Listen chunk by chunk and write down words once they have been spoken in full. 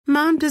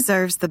Mom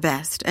deserves the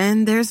best,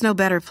 and there's no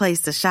better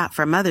place to shop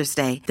for Mother's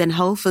Day than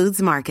Whole Foods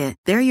Market.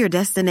 They're your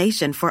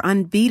destination for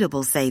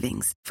unbeatable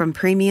savings, from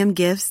premium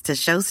gifts to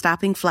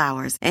show-stopping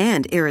flowers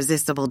and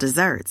irresistible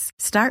desserts.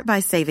 Start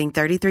by saving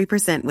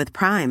 33% with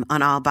Prime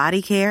on all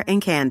body care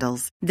and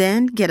candles.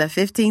 Then get a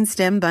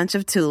 15-stem bunch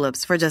of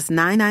tulips for just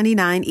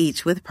 $9.99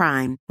 each with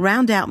Prime.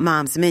 Round out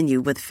Mom's menu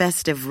with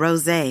festive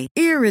rosé,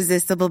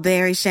 irresistible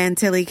berry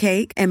chantilly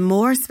cake, and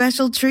more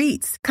special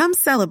treats. Come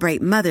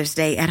celebrate Mother's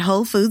Day at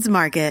Whole Foods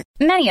Market.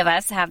 Many of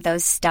us have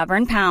those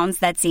stubborn pounds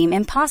that seem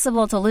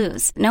impossible to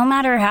lose, no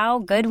matter how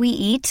good we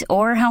eat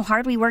or how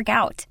hard we work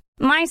out.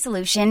 My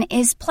solution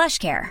is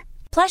PlushCare.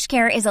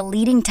 PlushCare is a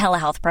leading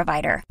telehealth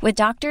provider with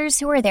doctors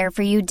who are there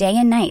for you day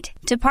and night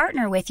to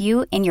partner with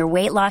you in your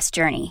weight loss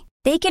journey.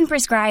 They can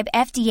prescribe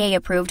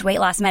FDA-approved weight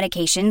loss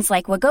medications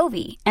like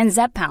Wegovy and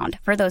Zepbound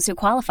for those who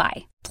qualify.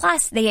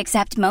 Plus, they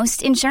accept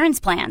most insurance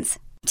plans.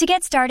 To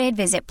get started,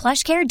 visit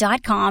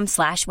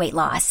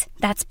plushcare.com/weightloss.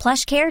 That's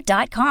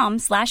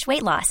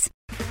plushcare.com/weightloss.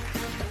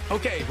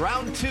 Okay,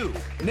 round two.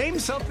 Name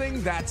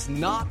something that's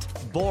not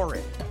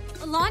boring.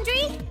 A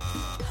laundry?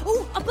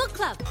 Ooh, a book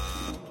club.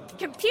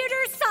 Computer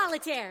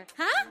solitaire,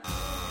 huh?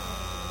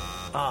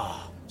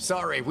 Ah,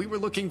 sorry, we were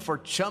looking for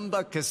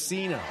Chumba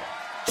Casino.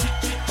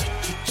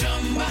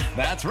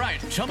 That's right.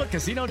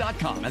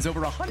 ChumbaCasino.com has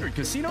over 100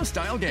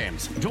 casino-style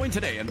games. Join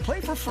today and play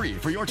for free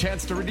for your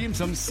chance to redeem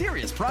some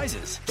serious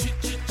prizes.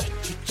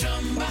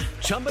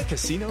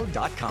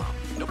 ChumbaCasino.com.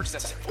 No purchase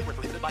necessary. Void where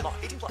prohibited by law.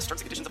 18 plus.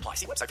 Terms and conditions apply.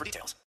 See website for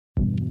details.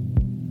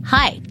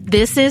 Hi,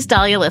 this is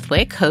Dahlia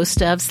Lithwick,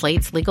 host of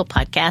Slate's legal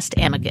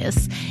podcast,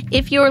 Amicus.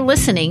 If you're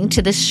listening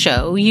to this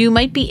show, you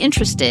might be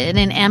interested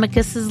in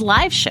Amicus's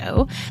live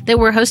show that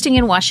we're hosting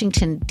in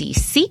Washington,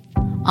 D.C.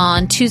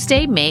 on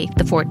Tuesday, May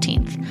the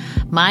 14th.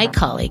 My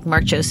colleague,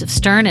 Mark Joseph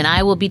Stern, and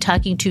I will be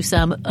talking to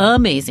some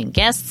amazing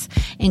guests,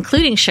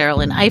 including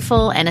Sherrilyn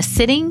Ifill and a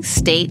sitting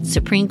state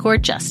Supreme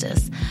Court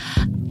justice,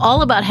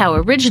 all about how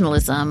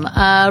originalism,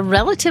 a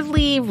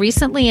relatively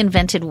recently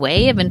invented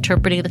way of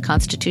interpreting the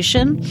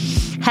Constitution,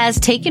 has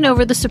taken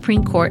over the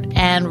Supreme Court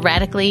and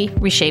radically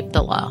reshaped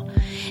the law.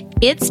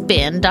 It's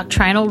been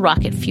doctrinal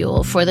rocket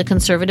fuel for the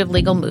conservative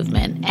legal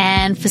movement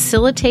and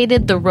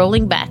facilitated the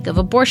rolling back of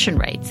abortion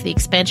rights, the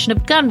expansion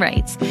of gun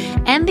rights,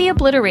 and the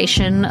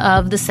obliteration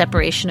of the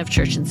separation of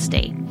church and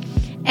state.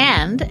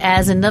 And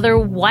as another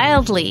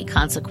wildly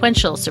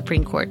consequential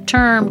Supreme Court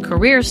term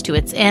careers to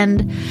its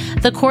end,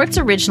 the court's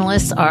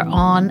originalists are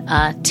on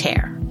a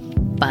tear.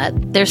 But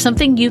there's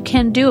something you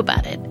can do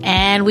about it,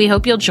 and we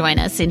hope you'll join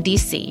us in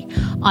D.C.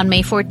 on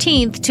May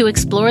 14th to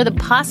explore the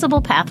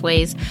possible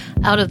pathways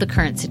out of the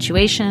current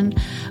situation.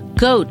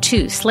 Go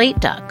to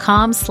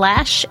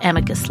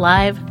slate.com/Amicus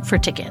Live for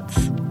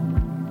tickets.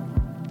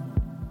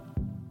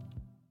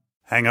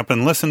 Hang Up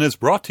and Listen is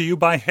brought to you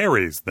by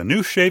Harry's, the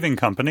new shaving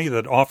company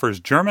that offers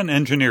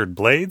German-engineered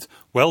blades,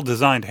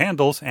 well-designed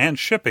handles, and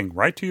shipping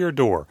right to your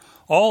door,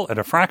 all at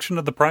a fraction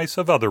of the price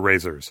of other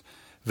razors.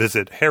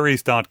 Visit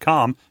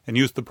harrys.com and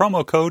use the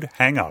promo code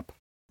HANGUP.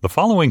 The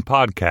following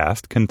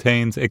podcast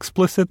contains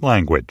explicit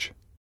language.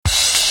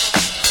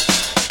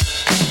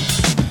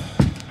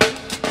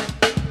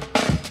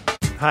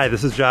 Hi,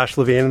 this is Josh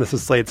Levine, and this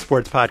is Slate's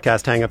sports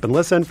podcast Hang Up and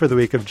Listen for the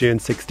week of June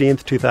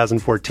 16th,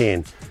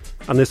 2014.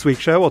 On this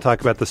week's show, we'll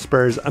talk about the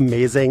Spurs'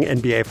 amazing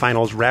NBA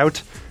Finals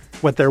rout,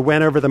 what their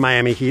win over the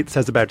Miami Heat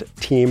says about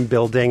team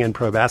building and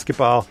pro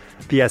basketball,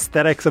 the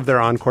aesthetics of their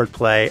on-court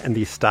play, and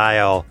the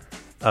style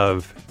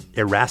of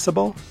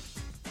irascible?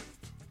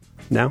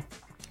 No?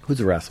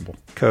 Who's irascible?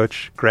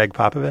 Coach Greg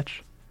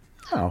Popovich?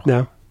 Oh.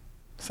 No?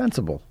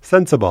 Sensible.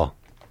 Sensible.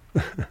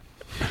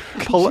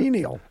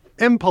 Congenial.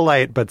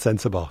 Impolite but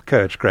sensible.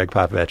 Coach Greg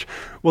Popovich.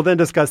 We'll then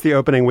discuss the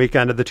opening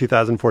weekend of the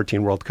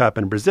 2014 World Cup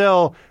in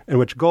Brazil, in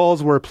which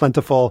goals were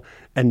plentiful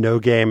and no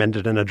game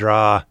ended in a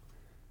draw.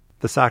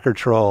 The soccer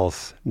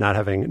trolls not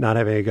having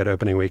a good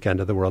opening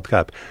weekend of the World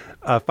Cup.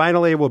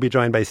 Finally, we'll be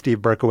joined by Steve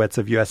Berkowitz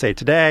of USA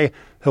Today.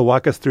 He'll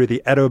walk us through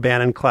the Ed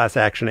O'Bannon class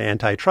action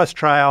antitrust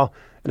trial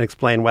and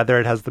explain whether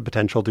it has the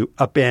potential to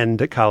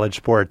upend college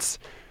sports.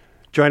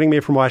 Joining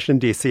me from Washington,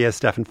 D.C. is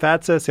Stefan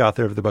Fatsis, the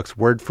author of the books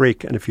Word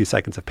Freak and A Few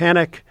Seconds of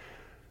Panic,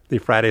 the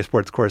Friday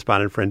sports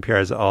correspondent for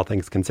NPR's All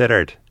Things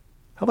Considered.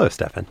 Hello,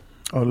 Stefan.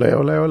 Ole,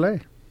 ole, ole.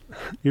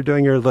 You're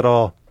doing your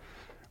little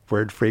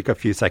Word Freak, A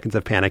Few Seconds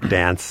of Panic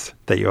dance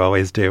that you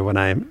always do when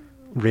I'm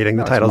reading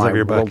the titles of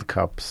your book. World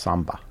Cup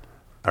samba.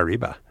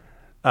 Arriba.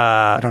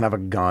 I don't have a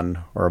gun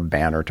or a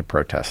banner to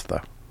protest,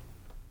 though.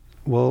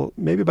 Well,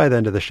 maybe by the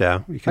end of the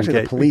show, we can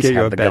the police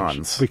have the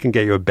guns. We can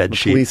get you a bed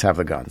sheet. The police have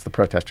the guns. The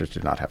protesters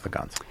do not have the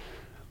guns.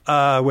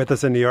 With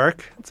us in New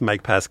York, it's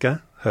Mike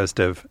Pesca, host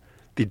of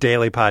the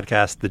daily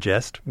podcast, The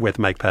Gist, with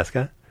Mike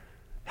Pesca.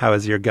 How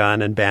is your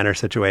gun and banner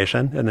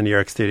situation in the New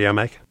York studio,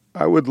 Mike?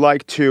 I would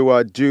like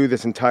to do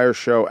this entire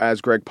show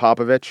as Greg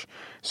Popovich,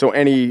 so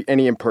any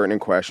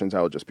impertinent questions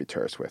I will just be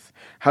terse with.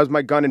 How's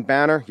my gun and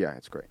banner? Yeah,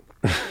 it's great.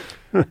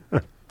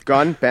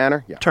 Gun,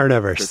 banner? Yeah.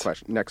 Turnovers. Good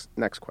question.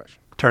 Next question.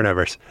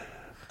 Turnovers.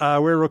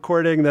 We're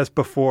recording this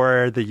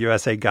before the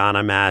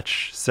USA-Ghana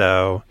match,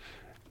 so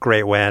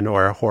great win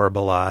or a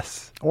horrible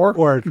loss.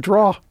 Or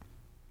draw.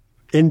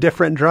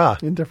 Indifferent draw.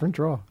 Indifferent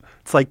draw.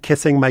 It's like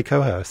kissing my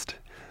co-host.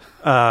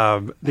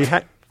 Do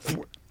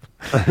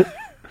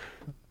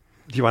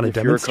you want to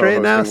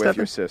demonstrate now, with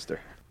your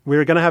sister?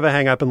 We're going to have a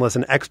Hang Up and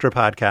Listen extra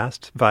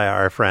podcast via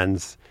our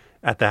friends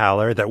at The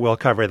Howler that will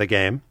cover the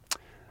game.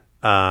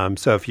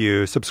 So if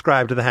you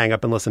subscribe to the Hang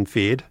Up and Listen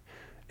feed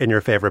in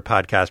your favorite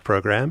podcast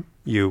program,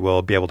 you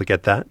will be able to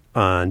get that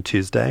on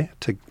Tuesday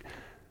to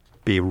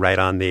be right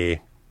on the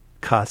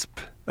cusp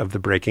of the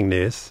breaking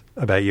news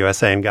about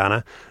USA and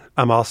Ghana.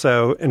 I'm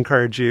also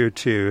encourage you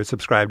to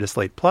subscribe to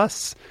Slate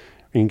Plus.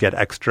 You can get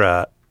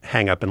extra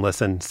Hang Up and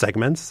Listen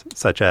segments,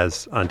 such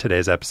as on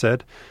today's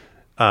episode.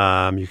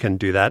 You can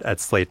do that at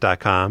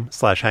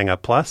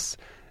slate.com/hangupplus.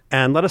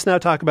 And let us now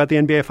talk about the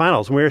NBA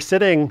Finals. We were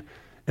sitting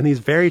in these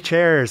very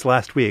chairs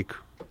last week.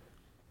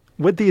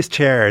 Would these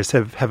chairs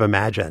have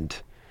imagined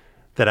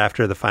that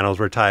after the finals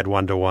were tied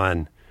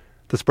 1-1,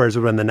 the Spurs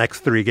would win the next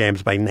 3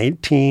 games by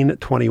 19,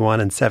 21,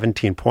 and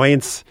 17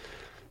 points?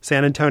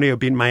 San Antonio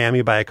beat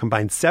Miami by a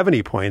combined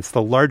 70 points,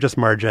 the largest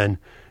margin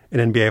in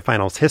NBA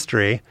Finals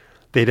history.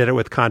 They did it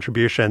with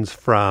contributions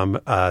from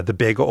the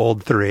big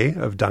old three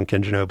of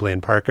Duncan, Ginobili,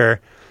 and Parker,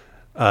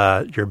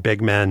 your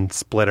big men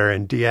Splitter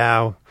and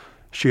Diaw,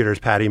 shooters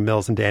Patty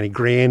Mills and Danny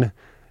Green,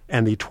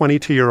 and the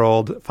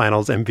 22-year-old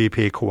Finals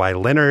MVP Kawhi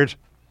Leonard,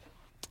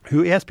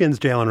 who ESPN's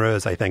Jalen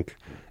Rose, I think,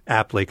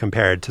 aptly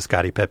compared to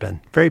Scottie Pippen.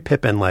 Very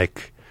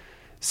Pippen-like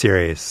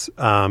series.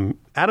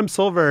 Adam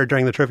Silver,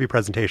 during the trophy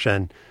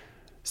presentation,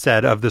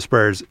 said of the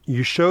Spurs,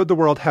 "You showed the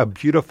world how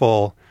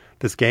beautiful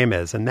this game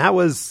is." And that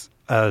was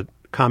a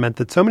comment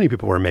that so many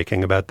people were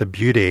making about the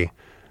beauty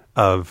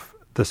of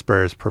the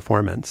Spurs'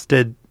 performance.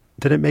 Did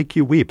it make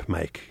you weep,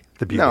 Mike?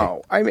 The beauty?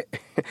 No, I mean,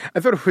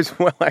 I thought it was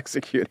well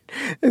executed.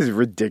 This is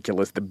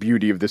ridiculous, the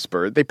beauty of the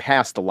Spurs. They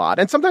passed a lot,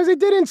 and sometimes they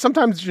didn't.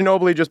 Sometimes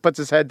Ginobili just puts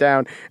his head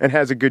down and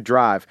has a good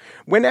drive.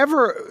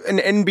 Whenever an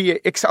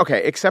NBA,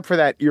 except for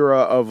that era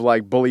of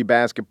like bully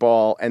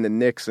basketball and the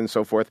Knicks and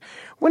so forth,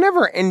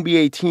 whenever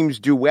NBA teams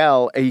do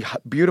well, a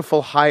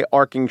beautiful high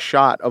arcing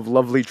shot of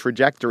lovely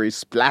trajectory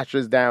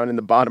splashes down in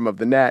the bottom of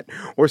the net,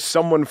 or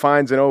someone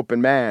finds an open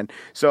man.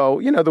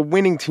 So, the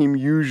winning team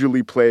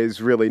usually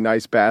plays really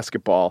nice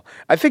basketball.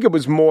 I think it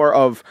was more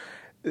of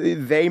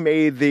they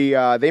made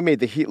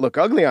the Heat look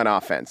ugly on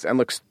offense and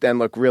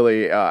look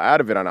really out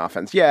of it on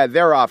offense. Yeah,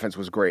 their offense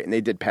was great, and they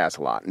did pass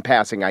a lot. And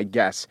passing, I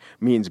guess,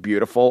 means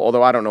beautiful,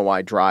 although I don't know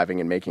why driving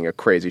and making a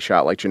crazy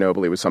shot like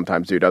Ginobili would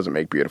sometimes do doesn't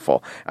make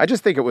beautiful. I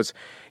just think it was,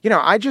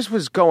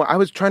 I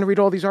was trying to read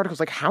all these articles,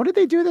 like, how did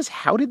they do this?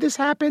 How did this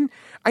happen?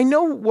 I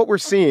know what we're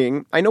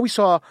seeing. I know we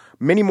saw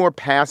many more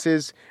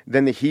passes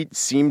than the Heat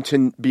seemed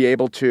to be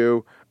able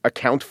to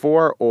account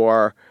for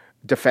or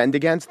defend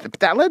against.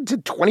 That led to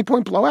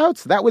 20-point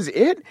blowouts. That was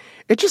it.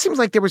 It just seems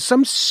like there was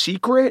some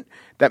secret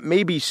that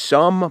maybe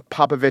some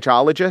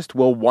Popovich'ologist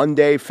will one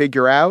day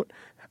figure out.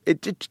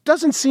 It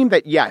doesn't seem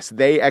that, yes,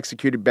 they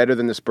executed better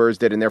than the Spurs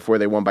did, and therefore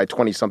they won by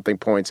 20-something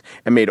points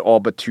and made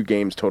all but 2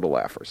 games total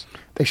laughers.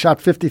 They shot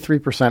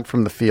 53%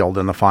 from the field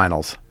in the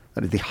finals.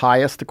 That is the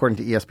highest, according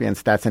to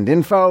ESPN Stats and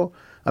Info,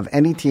 of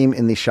any team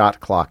in the shot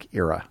clock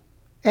era.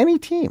 Any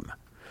team.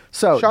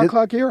 So shot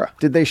clock era.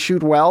 Did they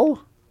shoot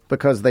well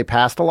because they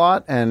passed a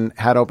lot and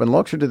had open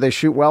looks, or did they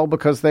shoot well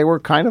because they were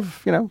kind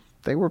of,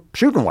 they were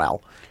shooting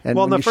well? And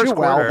when you shoot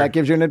well, that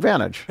gives you an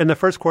advantage. In the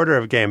first quarter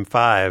of Game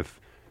 5,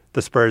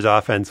 the Spurs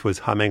offense was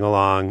humming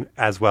along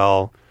as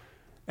well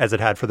as it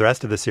had for the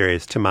rest of the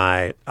series, to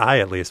my eye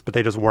at least, but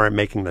they just weren't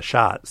making the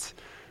shots.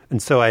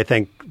 And so I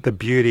think the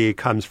beauty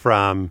comes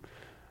from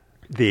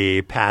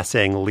the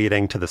passing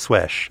leading to the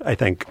swish. I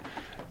think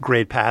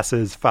great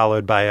passes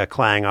followed by a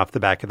clang off the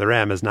back of the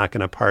rim is not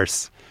going to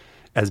parse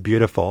as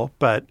beautiful.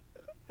 But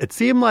it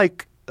seemed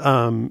like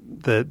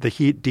the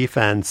Heat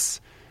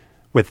defense,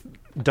 with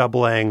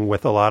doubling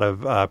with a lot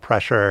of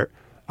pressure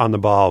on the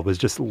ball, was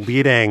just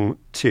leading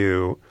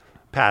to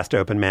past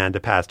open man to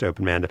past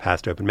open man to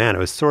past open man. It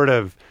was sort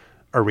of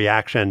a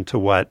reaction to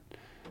what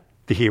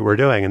the Heat were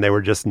doing, and they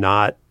were just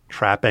not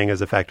trapping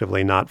as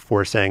effectively, not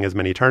forcing as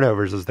many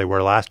turnovers as they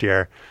were last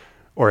year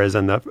or as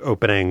in the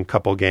opening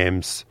couple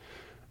games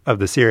of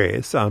the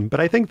series. But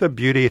I think the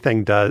beauty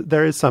thing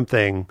there is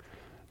something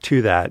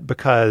to that,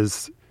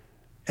 because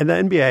in the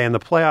NBA and the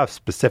playoffs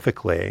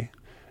specifically,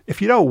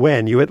 if you don't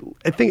win,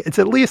 I think it's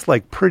at least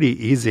like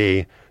pretty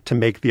easy to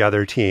make the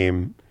other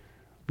team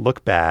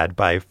look bad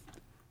by,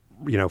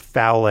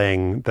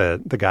 fouling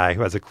the guy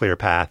who has a clear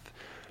path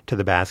to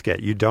the basket.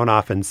 You don't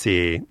often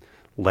see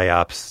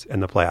layups in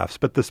the playoffs,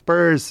 but the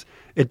Spurs,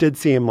 it did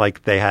seem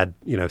like they had,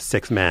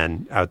 6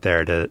 men out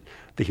there to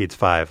the Heat's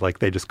 5. Like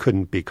they just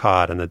couldn't be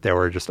caught, and that there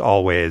were just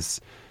always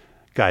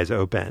guys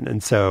open.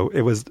 And so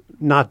it was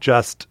not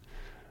just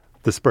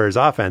the Spurs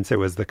offense, it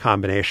was the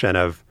combination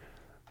of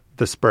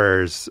the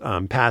Spurs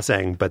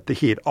passing, but the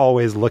Heat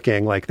always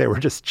looking like they were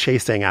just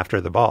chasing after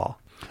the ball.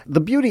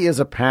 The beauty is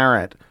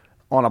apparent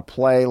on a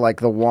play like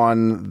the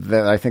one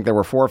that I think there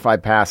were 4 or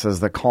 5 passes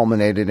that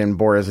culminated in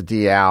Boris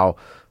Diaw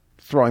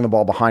throwing the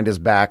ball behind his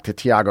back to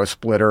Thiago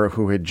Splitter,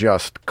 who had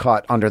just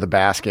cut under the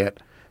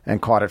basket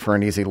and caught it for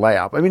an easy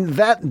layup. I mean,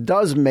 that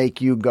does make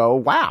you go,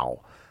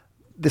 wow.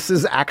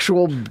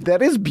 That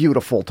is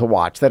beautiful to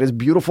watch. That is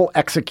beautiful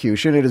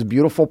execution. It is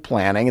beautiful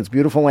planning. It's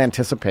beautiful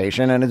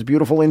anticipation, and it's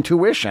beautiful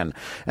intuition.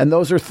 And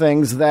those are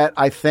things that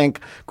I think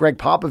Greg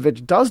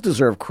Popovich does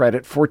deserve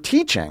credit for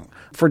teaching,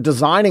 for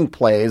designing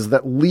plays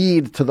that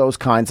lead to those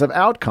kinds of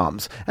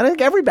outcomes. And I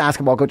think every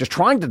basketball coach is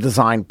trying to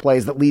design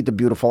plays that lead to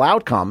beautiful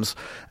outcomes.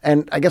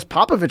 And I guess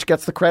Popovich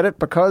gets the credit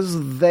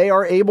because they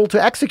are able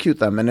to execute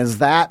them. And is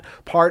that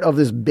part of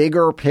this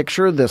bigger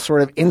picture, this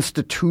sort of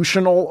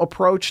institutional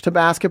approach to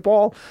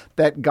basketball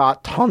that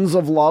got tons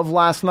of love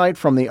last night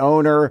from the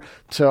owner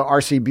to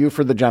R.C.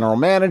 Buford, the general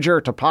manager,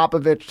 to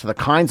Popovich, to the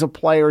kinds of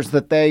players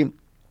that they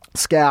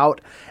scout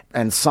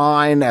and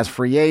sign as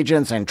free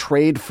agents and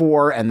trade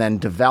for and then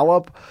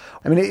develop?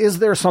 I mean, is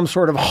there some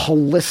sort of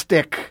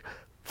holistic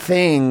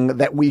thing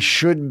that we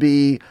should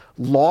be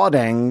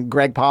lauding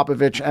Greg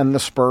Popovich and the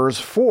Spurs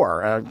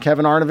for?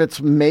 Kevin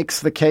Arnovitz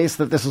makes the case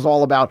that this is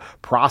all about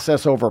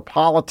process over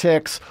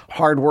politics,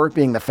 hard work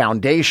being the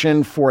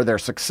foundation for their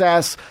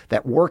success,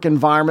 that work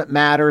environment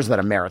matters, that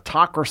a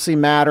meritocracy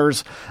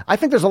matters. I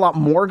think there's a lot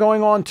more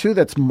going on, too,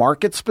 that's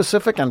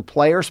market-specific and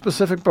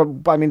player-specific.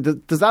 But I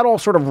mean, does that all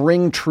sort of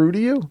ring true to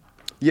you?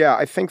 Yeah,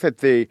 I think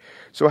that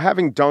so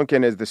having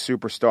Duncan as the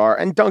superstar,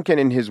 and Duncan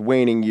in his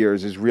waning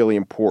years is really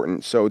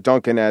important. So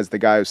Duncan as the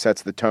guy who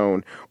sets the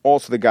tone,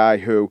 also the guy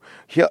who,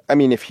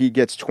 if he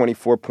gets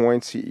 24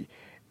 points,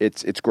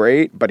 it's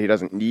great, but he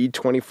doesn't need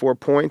 24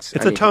 points.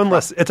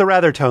 It's a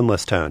rather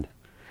toneless tone.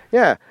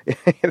 Yeah.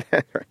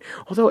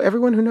 Although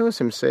everyone who knows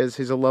him says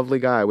he's a lovely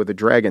guy with a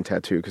dragon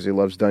tattoo because he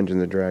loves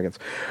Dungeons and Dragons.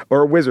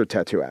 Or a wizard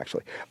tattoo,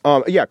 actually.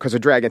 Because a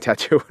dragon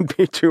tattoo would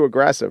be too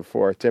aggressive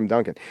for Tim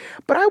Duncan.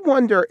 But I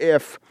wonder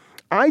if...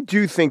 I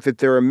do think that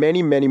there are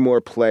many, many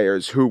more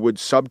players who would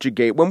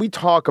subjugate. When we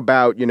talk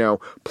about,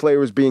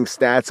 players being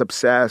stats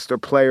obsessed or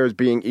players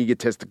being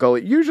egotistical,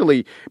 it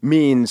usually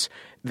means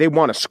they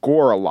want to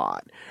score a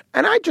lot.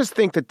 And I just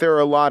think that there are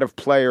a lot of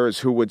players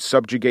who would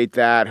subjugate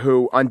that,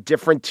 who on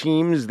different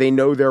teams, they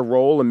know their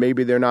role and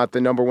maybe they're not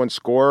the number one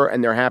scorer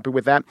and they're happy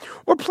with that.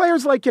 Or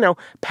players like,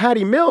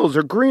 Patty Mills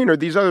or Green or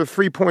these other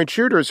three-point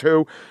shooters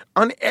who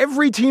on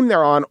every team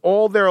they're on,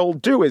 all they'll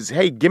do is,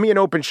 hey, give me an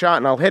open shot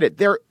and I'll hit it.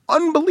 They're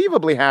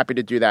unbelievably happy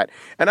to do that.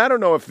 And I don't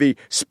know if the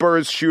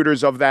Spurs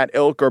shooters of that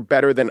ilk are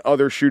better than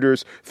other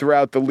shooters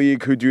throughout the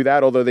league who do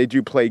that, although they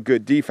do play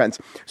good defense.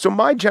 So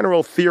my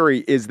general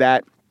theory is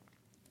that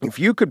if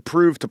you could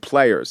prove to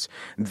players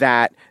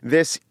that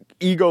this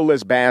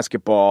egoless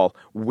basketball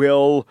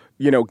will,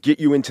 get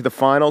you into the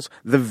finals,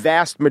 the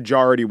vast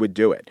majority would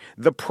do it.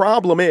 The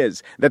problem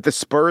is that the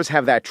Spurs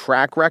have that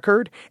track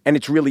record, and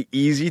it's really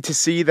easy to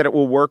see that it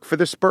will work for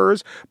the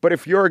Spurs. But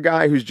if you're a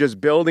guy who's just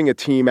building a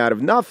team out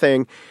of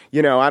nothing,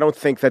 I don't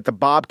think that the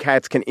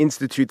Bobcats can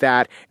institute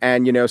that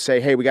and, say,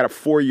 hey, we got a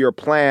 4-year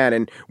plan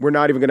and we're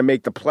not even going to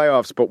make the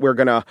playoffs, but we're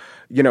going to,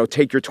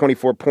 take your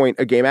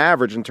 24-point-a-game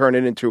average and turn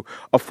it into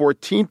a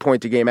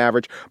 14-point-a-game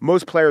average.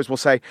 Most players will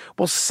say,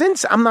 well,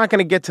 since I'm not going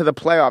to get to the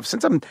playoffs,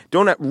 since I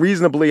don't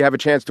reasonably have a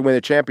chance to win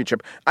the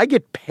championship, I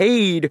get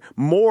paid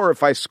more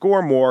if I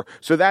score more,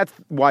 so that's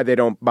why they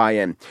don't buy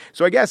in.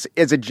 So I guess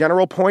as a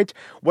general point,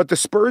 what the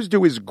Spurs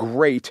do is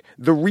great.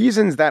 The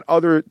reasons that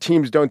other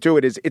teams don't do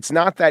it is it's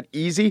not that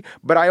easy,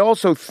 but I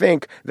also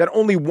think that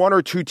only one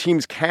or two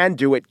teams can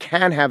do it,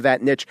 can have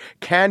that niche,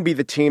 can be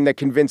the team that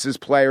convinces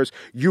players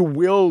you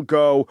will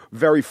go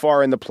very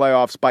far in the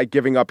playoffs by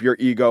giving up your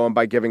ego and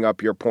by giving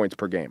up your points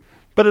per game.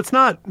 But it's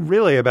not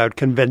really about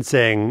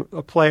convincing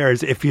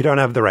players if you don't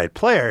have the right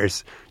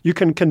players. You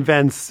can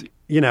convince,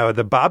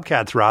 the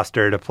Bobcats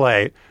roster to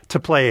play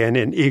in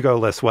an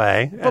egoless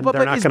way, and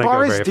they're not going to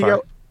go very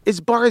far. Is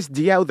Boris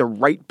Diaw the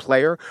right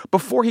player?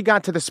 Before he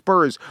got to the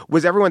Spurs,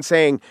 was everyone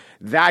saying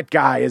that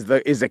guy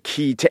is a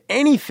key to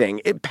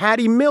anything?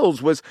 Patty Mills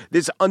was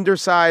this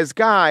undersized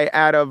guy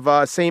out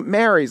of St.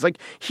 Mary's. Like,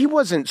 he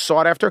wasn't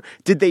sought after.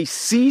 Did they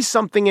see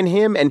something in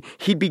him and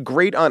he'd be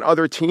great on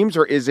other teams,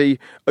 or is he,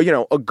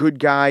 a good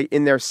guy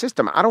in their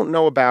system? I don't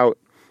know about.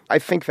 I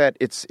think that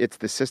it's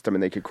the system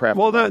and they could craft.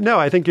 Well, no,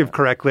 I think you've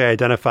correctly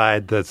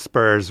identified the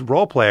Spurs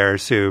role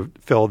players who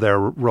fill their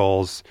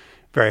roles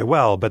very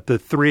well, but the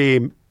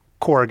three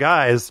core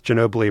guys,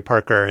 Ginobili,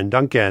 Parker, and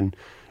Duncan,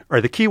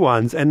 are the key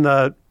ones. And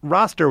the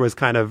roster was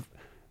kind of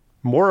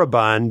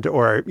moribund,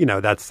 or,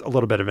 that's a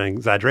little bit of an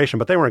exaggeration,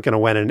 but they weren't going to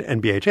win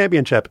an NBA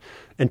championship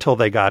until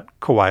they got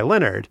Kawhi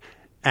Leonard.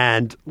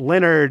 And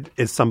Leonard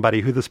is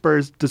somebody who the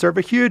Spurs deserve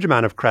a huge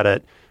amount of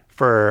credit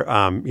for,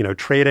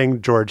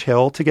 trading George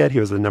Hill to get. He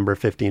was the number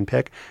 15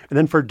 pick. And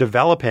then for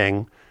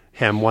developing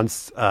him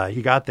once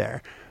he got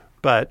there.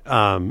 But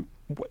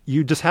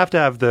you just have to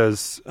have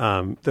those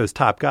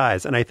top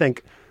guys. And I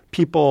think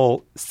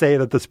people say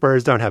that the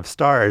Spurs don't have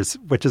stars,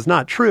 which is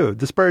not true.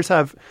 The Spurs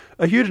have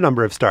a huge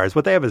number of stars.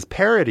 What they have is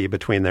parity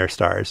between their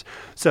stars.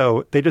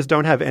 So they just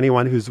don't have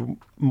anyone who's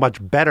much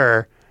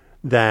better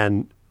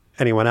than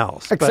anyone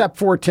else. Except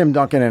for Tim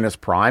Duncan in his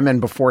prime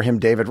and before him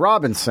David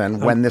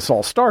Robinson when this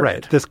all started.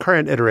 Right, this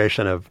current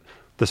iteration of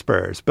the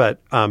Spurs. But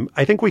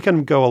I think we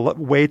can go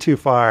way too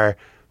far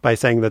by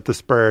saying that the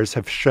Spurs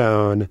have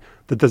shown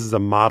that this is a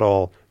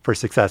model for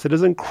success. It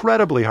is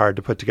incredibly hard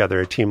to put together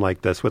a team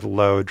like this with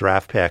low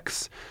draft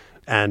picks.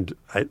 And,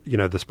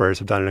 the Spurs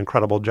have done an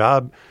incredible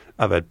job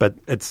of it. But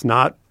it's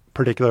not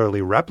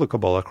particularly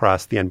replicable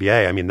across the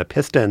NBA. I mean, the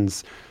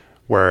Pistons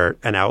were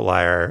an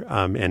outlier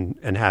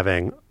in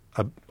having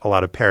a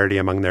lot of parity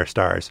among their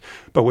stars.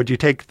 But would you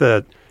take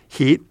the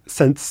Heat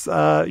since,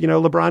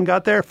 LeBron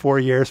got there? 4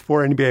 years,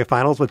 4 NBA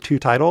finals with 2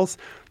 titles.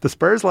 The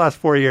Spurs' last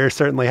 4 years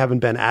certainly haven't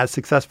been as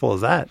successful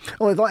as that.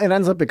 Well, it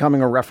ends up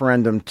becoming a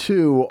referendum,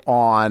 too,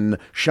 on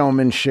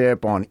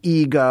showmanship, on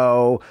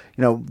ego.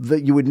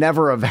 That you would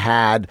never have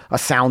had a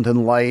sound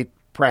and light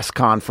press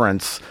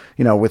conference,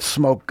 with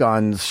smoke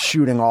guns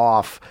shooting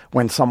off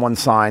when someone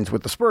signs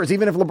with the Spurs,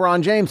 even if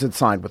LeBron James had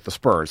signed with the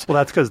Spurs. Well,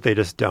 that's because they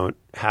just don't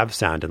have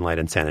sound and light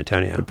in San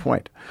Antonio. Good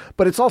point.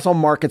 But it's also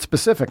market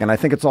specific, and I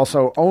think it's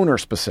also owner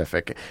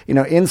specific.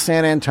 In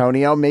San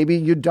Antonio, maybe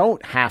you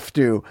don't have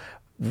to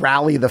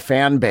rally the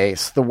fan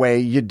base the way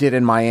you did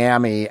in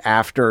Miami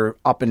after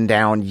up and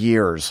down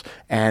years,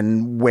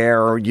 and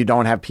where you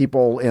don't have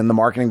people in the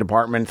marketing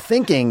department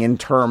thinking in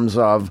terms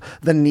of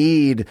the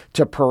need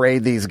to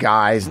parade these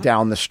guys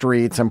down the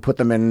streets and put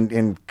them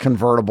in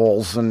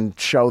convertibles and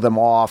show them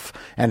off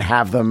and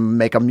have them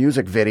make a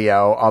music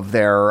video of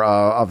their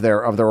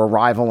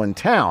arrival in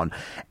town.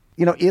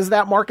 Is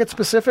that market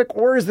specific,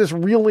 or is this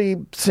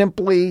really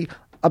simply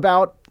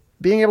about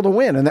being able to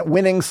win, and that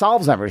winning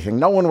solves everything?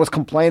 No one was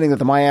complaining that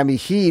the Miami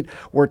Heat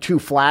were too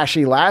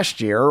flashy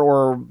last year,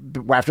 or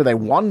after they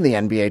won the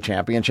NBA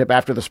championship,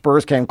 after the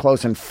Spurs came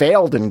close and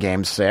failed in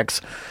Game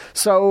 6.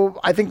 So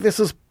I think this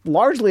is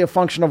largely a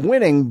function of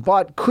winning,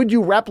 but could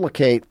you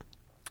replicate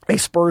a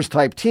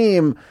Spurs-type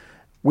team,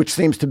 which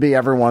seems to be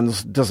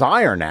everyone's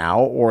desire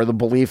now, or the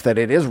belief that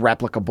it is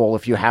replicable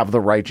if you have the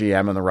right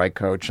GM and the right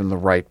coach and the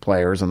right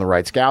players and the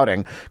right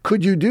scouting?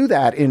 Could you do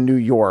that in New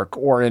York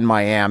or in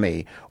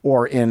Miami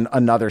or in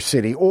another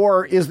city?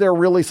 Or is there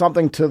really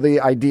something to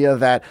the idea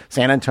that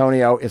San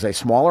Antonio is a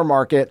smaller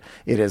market?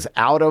 It is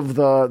out of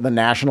the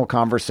national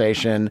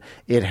conversation.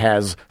 It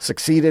has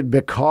succeeded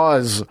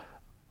because,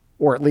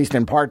 or at least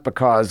in part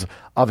because,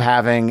 of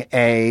having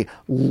a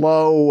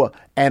low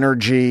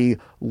energy,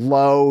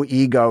 low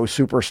ego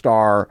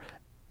superstar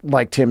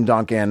like Tim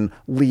Duncan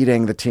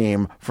leading the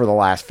team for the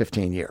last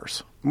 15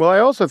 years. Well, I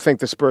also think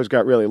the Spurs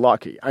got really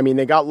lucky. I mean,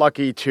 they got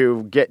lucky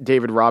to get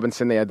David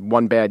Robinson. They had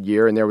one bad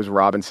year, and there was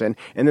Robinson.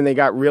 And then they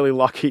got really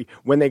lucky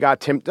when they got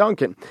Tim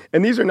Duncan.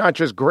 And these are not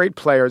just great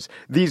players.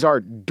 These are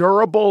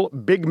durable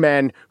big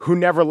men who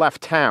never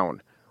left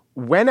town.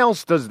 When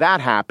else does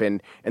that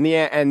happen? And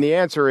the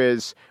answer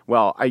is,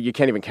 well, you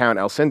can't even count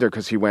Alcindor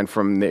because he went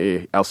from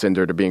the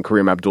Alcindor to being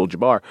Kareem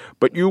Abdul-Jabbar.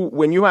 But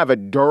when you have a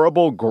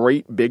durable,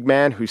 great big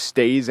man who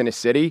stays in a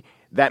city,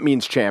 that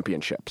means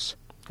championships.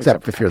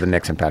 Except if you're the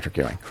Knicks and Patrick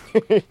Ewing.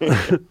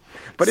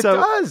 But it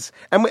does.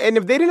 And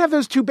if they didn't have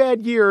those 2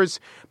 bad years,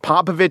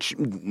 Popovich,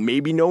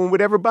 maybe no one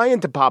would ever buy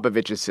into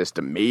Popovich's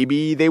system.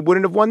 Maybe they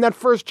wouldn't have won that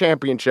first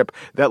championship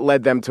that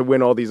led them to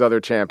win all these other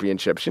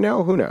championships. Who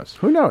knows?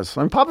 Who knows?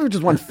 I mean, Popovich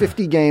has won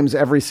 50 games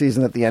every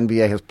season that the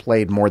NBA has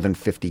played more than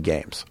 50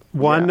 games.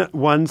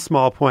 One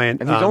small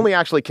point. And he's only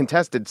actually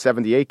contested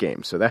 78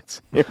 games, so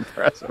that's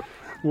impressive.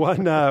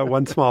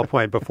 One small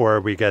point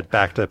before we get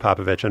back to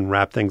Popovich and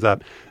wrap things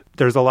up.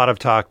 There's a lot of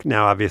talk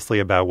now, obviously,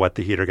 about what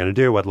the Heat are going to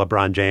do, what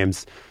LeBron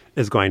James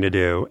is going to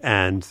do.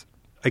 And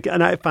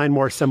again, I find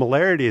more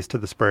similarities to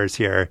the Spurs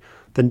here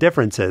than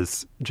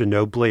differences.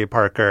 Ginobili,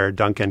 Parker,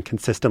 Duncan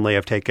consistently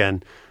have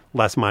taken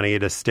less money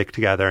to stick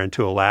together and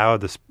to allow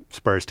the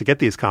Spurs to get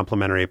these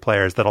complementary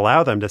players that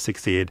allow them to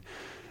succeed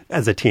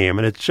as a team.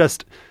 And it's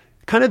just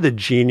kind of the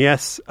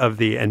genius of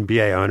the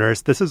NBA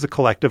owners. This is a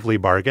collectively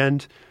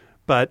bargained,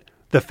 but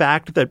the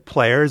fact that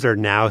players are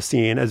now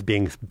seen as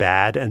being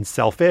bad and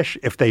selfish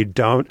if they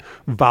don't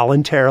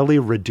voluntarily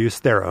reduce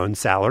their own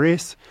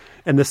salaries.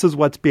 And this is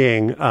what's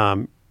being,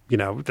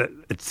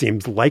 it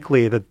seems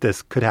likely that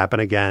this could happen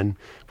again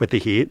with the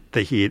Heat.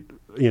 The Heat,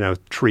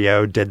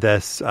 trio did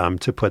this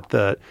to put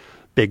the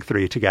big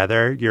three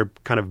together. You're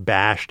kind of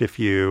bashed if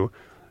you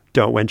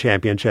don't win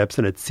championships.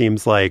 And it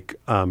seems like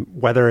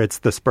whether it's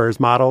the Spurs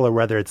model or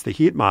whether it's the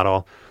Heat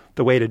model,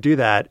 the way to do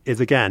that is,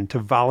 again, to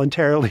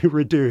voluntarily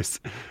reduce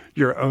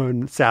your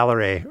own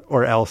salary,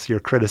 or else you're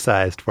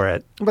criticized for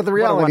it. But the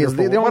reality is,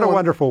 what a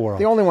wonderful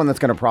world. The only one that's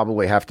going to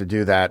probably have to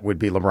do that would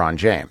be LeBron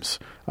James.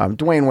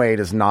 Dwayne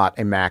Wade is not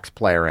a max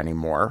player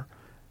anymore.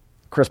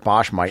 Chris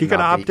Bosh might. He could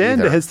opt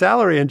into his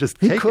salary and just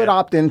take it. He could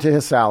opt into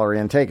his salary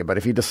and take it, but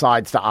if he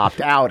decides to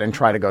opt out and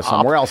try to go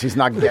somewhere else, he's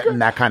not getting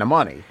that kind of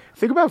money.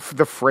 Think about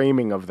the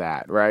framing of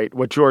that, right?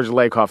 What George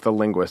Lakoff, the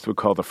linguist, would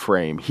call the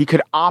frame. He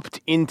could opt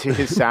into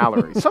his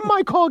salary. Some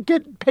might call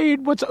get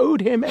paid what's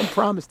owed him and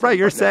promised. Right,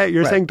 you're saying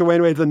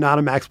Dwayne Wade's not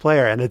a max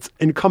player, and it's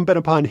incumbent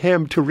upon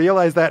him to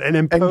realize that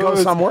and go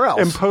somewhere else.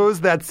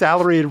 Impose that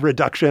salary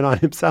reduction on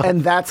himself.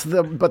 And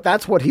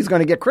that's what he's going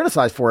to get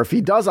criticized for if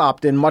he does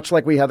opt in. Much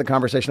like we had the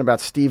conversation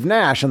about Steve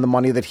Nash and the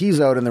money that he's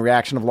owed, and the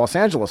reaction of Los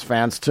Angeles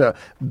fans to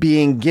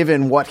being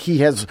given what he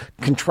has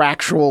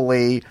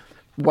contractually.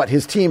 What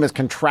his team has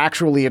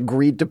contractually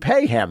agreed to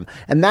pay him.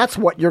 And that's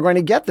what you're going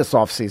to get this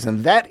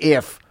offseason. That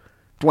if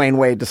Dwayne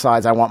Wade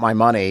decides I want my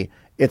money,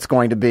 it's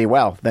going to be,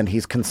 well, then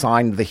he's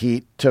consigned the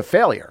Heat to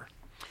failure.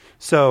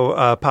 So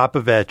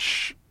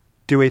Popovich,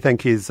 do we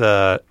think he's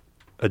a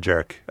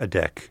jerk, a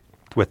dick,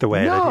 with the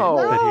way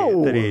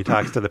that he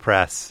talks to the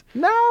press?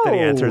 No. That he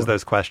answers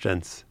those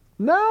questions?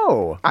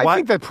 No. I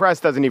think the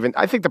press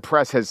I think the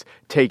press has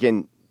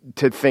taken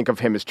to think of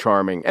him as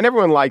charming, and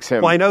everyone likes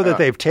him. Well, I know that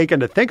they've taken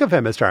to think of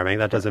him as charming.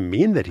 That doesn't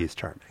mean that he's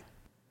charming.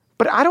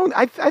 But I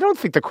don't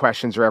think the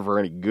questions are ever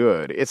any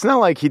good. It's not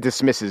like he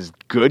dismisses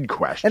good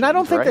questions. And I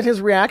don't think that his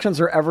reactions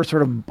are ever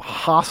sort of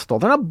hostile.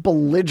 They're not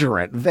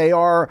belligerent. They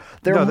are.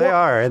 They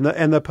are.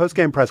 In the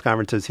post-game press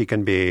conferences, he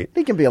can be a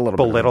little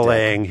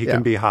belittling. He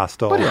can be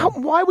hostile. But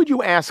why would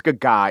you ask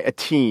a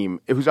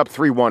team who's up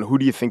 3-1, who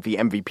do you think the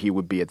MVP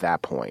would be at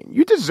that point?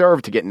 You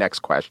deserve to get next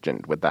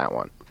questioned with that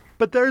one.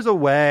 But there's a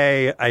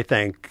way, I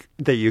think,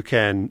 that you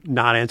can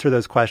not answer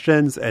those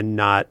questions and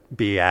not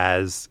be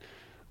as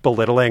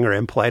belittling or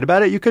impolite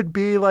about it. You could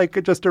be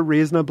like just a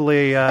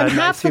reasonably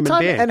nice human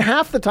being. And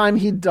half the time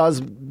he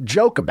does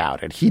joke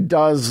about it. He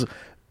does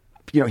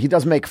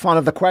make fun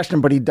of the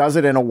question, but he does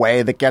it in a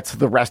way that gets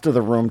the rest of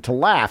the room to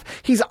laugh.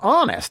 He's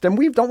honest, and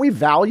don't we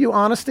value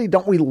honesty?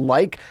 Don't we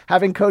like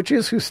having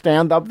coaches who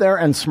stand up there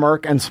and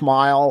smirk and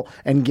smile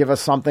and give us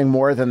something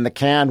more than the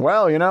canned,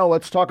 well,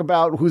 let's talk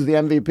about who's the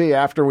MVP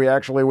after we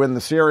actually win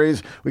the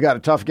series. We got a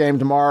tough game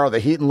tomorrow. The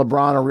Heat and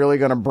LeBron are really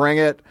going to bring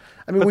it.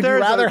 I mean, would you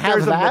rather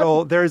have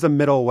that? There's a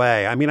middle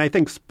way. I mean, I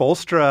think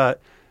Spoelstra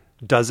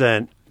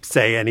doesn't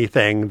say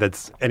anything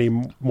that's any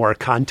more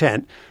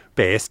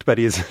content-based, but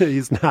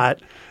he's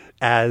not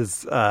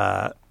as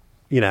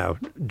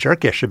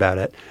jerkish about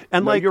it.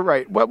 And you're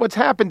right. What's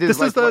happened is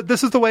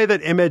this is the way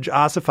that image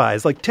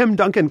ossifies. Like Tim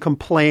Duncan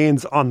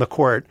complains on the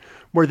court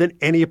more than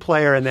any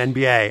player in the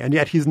NBA, and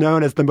yet he's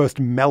known as the most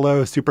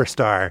mellow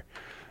superstar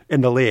in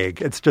the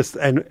league. It's just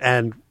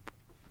and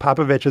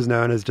Popovich is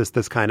known as just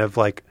this kind of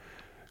like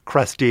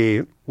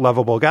crusty,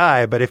 lovable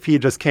guy. But if he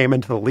just came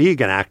into the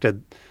league and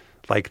acted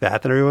like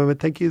that, then everyone would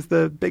think he's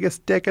the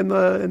biggest dick in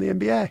the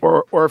NBA.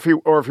 Or if he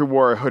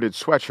wore a hooded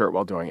sweatshirt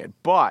while doing it.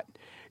 But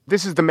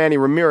this is the Manny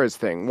Ramirez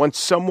thing. When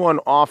someone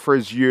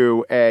offers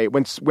you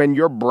when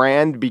your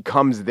brand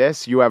becomes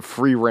this, you have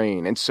free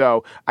reign. And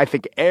so I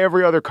think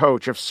every other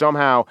coach, if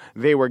somehow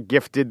they were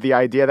gifted the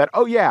idea that,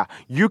 oh yeah,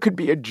 you could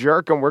be a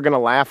jerk and we're going to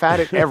laugh at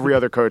it, every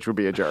other coach would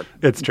be a jerk.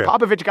 It's true.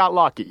 Popovich got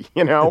lucky,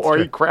 or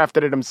he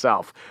crafted it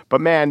himself.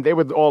 But man, they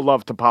would all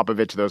love to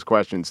Popovich those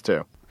questions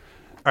too.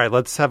 All right,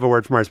 let's have a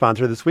word from our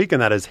sponsor this week,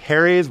 and that is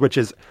Harry's, which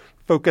is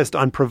focused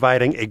on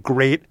providing a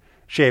great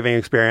shaving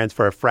experience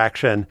for a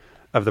fraction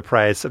of the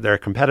price of their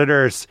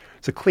competitors.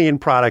 It's a clean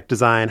product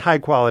design,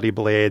 high-quality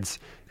blades,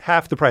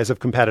 half the price of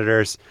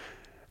competitors.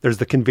 There's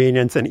the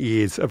convenience and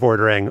ease of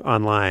ordering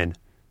online.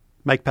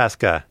 Mike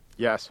Pesca.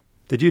 Yes.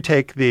 Did you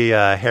take the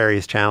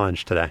Harry's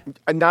challenge today?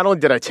 Not only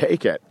did I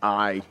take it,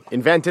 I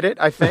invented it,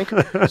 I think.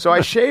 So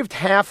I shaved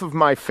half of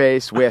my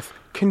face with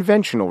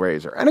conventional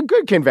razor, and a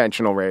good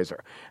conventional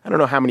razor. I don't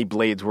know how many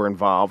blades were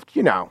involved.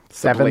 7,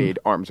 the blade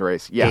arms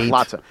race. Yeah, 8.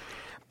 Lots of.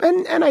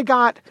 And I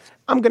got,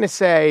 I'm going to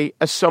say,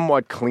 a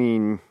somewhat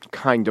clean,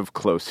 kind of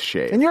close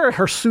shave. And you're a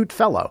hirsute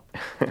fellow.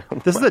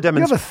 This is a You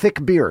have a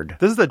thick beard.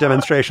 This is a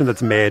demonstration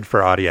that's made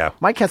for audio.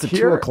 Mike has a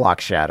 2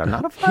 o'clock shadow,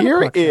 not a 5 Here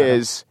o'clock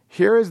shadow.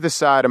 Here is the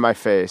side of my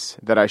face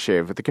that I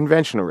shaved with the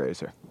conventional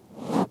razor.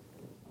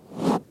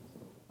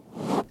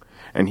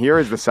 And here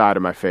is the side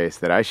of my face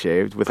that I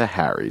shaved with a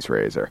Harry's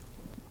razor.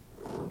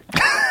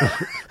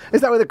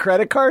 Is that with a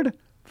credit card?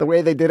 The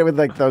way they did it with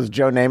like those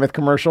Joe Namath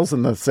commercials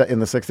in the 60s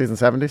and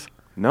 70s?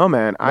 No,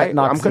 man.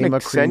 I'm going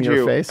to send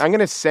you. Face? I'm going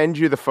to send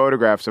you the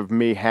photographs of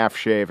me half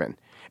shaven.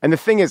 And the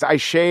thing is, I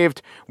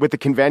shaved with the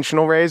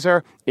conventional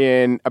razor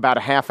in about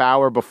a half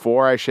hour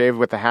before I shaved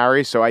with the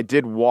Harry. So I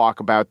did walk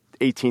about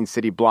 18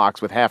 city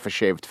blocks with half a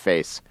shaved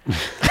face.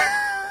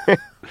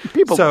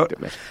 People looked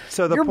at me.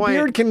 So Your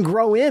beard can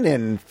grow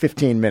in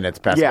 15 minutes,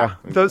 Pesca. Yeah.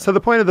 So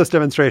the point of this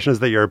demonstration is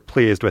that you're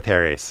pleased with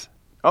Harry's.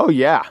 Oh,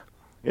 yeah.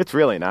 It's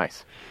really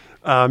nice.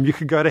 You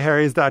could go to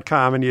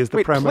harrys.com and use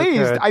the promo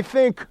pleased, code. I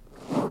think,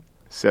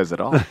 says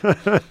it all.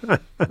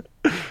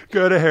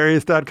 Go to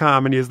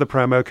harrys.com and use the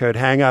promo code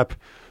HANGUP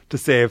to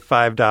save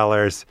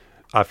 $5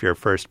 off your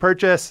first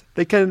purchase.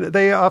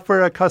 They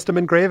offer a custom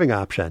engraving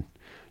option.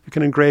 You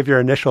can engrave your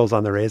initials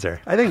on the razor.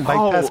 I think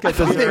Mike Pesca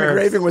deserves... The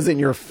engraving was in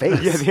your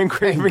face. Yeah, the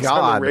engraving's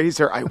on the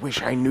razor. I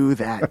wish I knew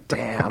that.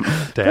 Damn.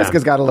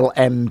 Pesca's got a little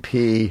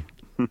MP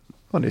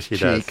on his He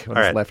cheek, does. on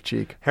All his right. left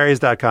cheek.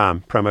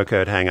 Harrys.com, promo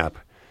code HANGUP.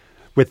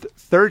 with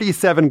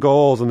 37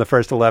 goals in the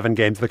first 11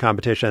 games of the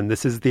competition.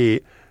 This is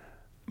the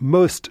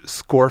most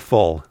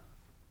scoreful.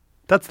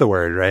 That's the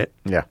word, right?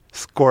 Yeah.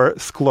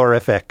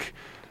 Sclorific.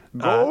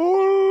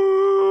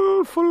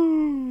 Goalful.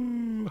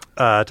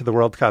 To the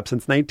World Cup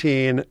since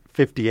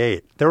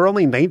 1958. There were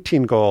only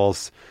 19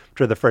 goals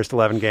for the first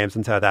 11 games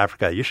in South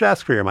Africa. You should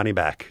ask for your money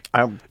back.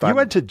 You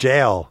went to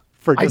jail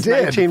for just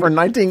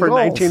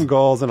 19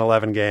 goals in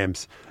 11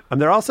 games.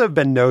 There also have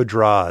been no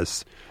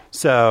draws.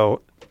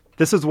 So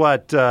this is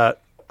what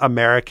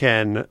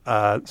American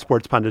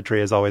sports punditry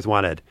has always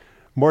wanted.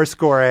 More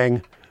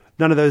scoring,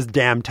 none of those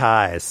damn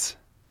ties.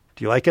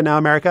 Do you like it now,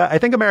 America? I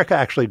think America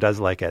actually does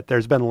like it.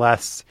 There's been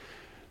less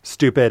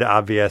stupid,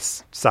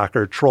 obvious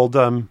soccer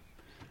trolldom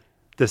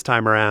this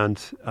time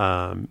around,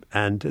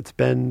 and it's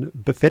been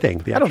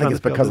befitting. I don't think it's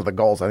because of the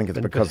goals. I think it's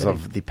because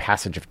of the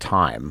passage of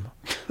time.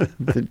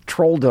 The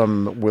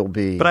trolldom will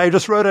be. But I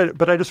just wrote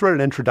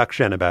an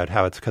introduction about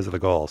how it's because of the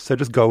goals. So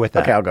just go with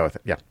that. Okay, I'll go with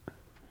it. Yeah.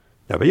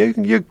 No, but you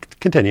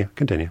continue.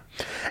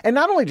 And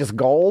not only just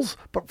goals,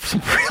 but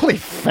some really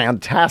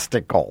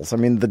fantastic goals. I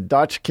mean, the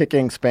Dutch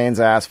kicking Spain's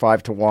ass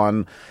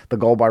 5-1. The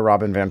goal by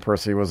Robin van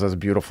Persie was as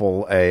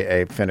beautiful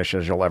a finish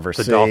as you'll ever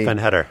see. The dolphin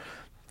header.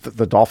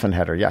 The dolphin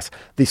header, yes.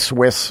 The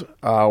Swiss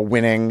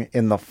winning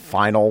in the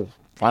final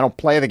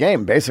play of the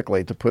game,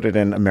 basically, to put it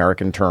in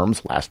American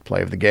terms, last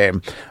play of the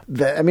game.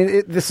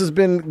 There's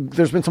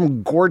been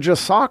some gorgeous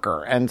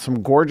soccer and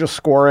some gorgeous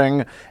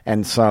scoring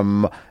and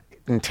some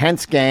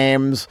intense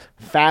games,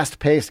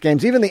 fast-paced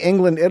games. Even the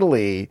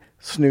England-Italy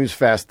snooze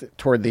fest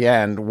toward the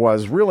end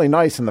was really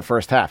nice in the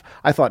first half.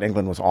 I thought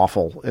England was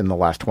awful in the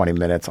last 20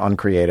 minutes,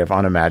 uncreative,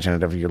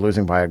 unimaginative. You're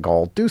losing by a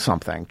goal. Do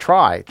something.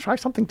 Try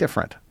something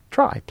different.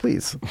 Try,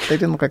 please. They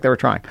didn't look like they were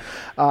trying.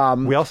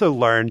 We also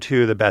learned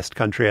who the best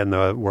country in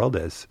the world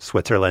is,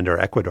 Switzerland or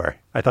Ecuador.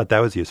 I thought that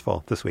was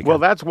useful this weekend. Well,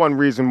 that's one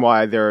reason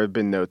why there have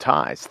been no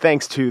ties,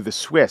 thanks to the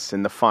Swiss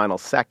in the final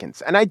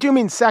seconds. And I do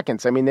mean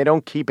seconds. I mean, they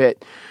don't keep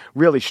it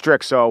really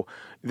strict. So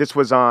this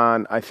was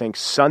on, I think,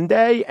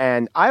 Sunday,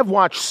 and I've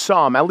watched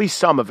at least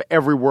some of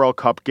every World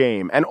Cup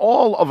game, and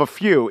all of a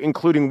few,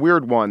 including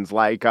weird ones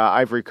like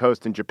Ivory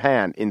Coast and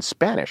Japan in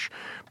Spanish,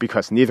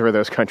 because neither of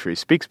those countries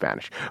speak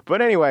Spanish.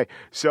 But anyway,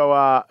 so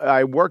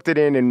I worked it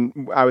in,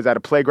 and I was at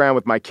a playground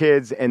with my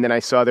kids, and then I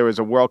saw there was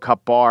a World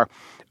Cup bar,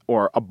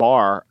 or a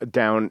bar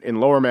down in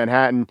Lower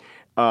Manhattan.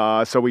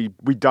 So we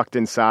ducked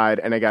inside,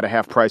 and I got a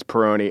half-price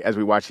Peroni as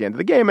we watched the end of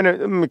the game. And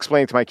I'm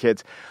explaining to my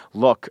kids,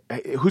 look,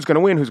 who's going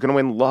to win? Who's going to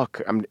win?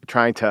 Look, I'm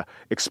trying to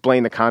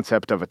explain the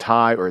concept of a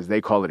tie, or as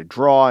they call it, a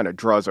draw, and a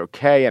draw is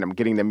okay, and I'm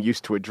getting them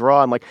used to a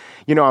draw. I'm like,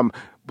 I'm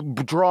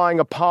drawing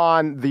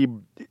upon the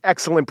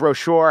excellent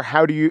brochure,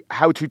 how to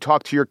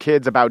talk to your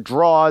kids about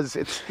draws.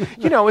 It's,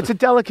 it's a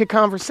delicate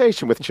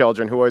conversation with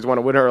children who always want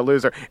to win or a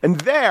loser. And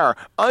there,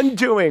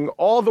 undoing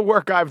all the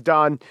work I've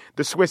done,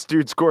 the Swiss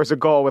dude scores a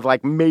goal with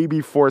like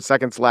maybe 4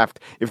 seconds left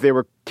if they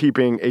were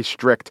keeping a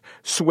strict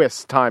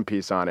Swiss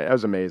timepiece on it. That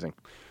was amazing.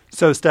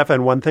 So,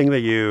 Stefan, one thing that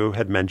you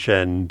had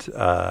mentioned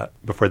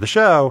before the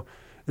show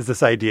is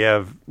this idea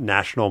of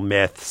national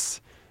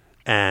myths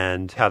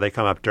and how they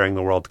come up during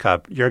the World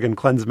Cup. Jurgen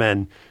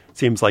Klinsmann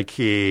seems like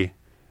he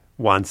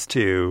wants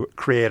to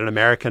create an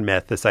American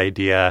myth, this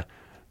idea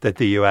that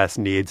the U.S.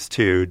 needs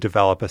to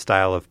develop a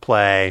style of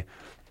play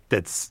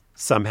that's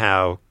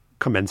somehow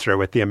commensurate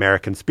with the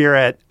American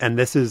spirit. And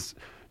this is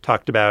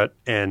talked about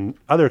in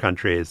other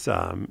countries,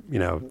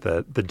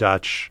 the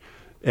Dutch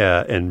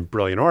in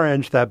Brilliant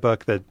Orange, that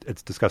book, that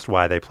it's discussed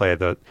why they play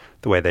the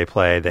way they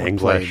play, the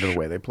English. The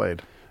way they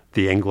played.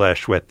 The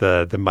English with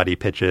the muddy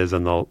pitches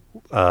and the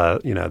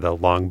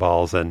long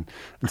balls and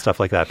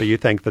stuff like that. But you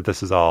think that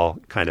this is all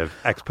kind of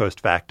ex post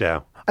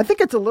facto? I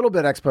think it's a little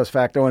bit ex post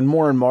facto and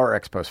more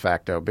ex post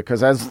facto,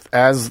 because as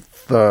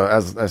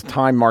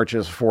time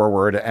marches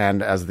forward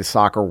and as the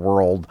soccer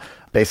world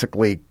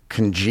basically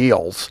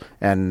congeals,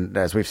 and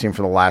as we've seen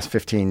for the last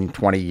 15,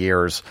 20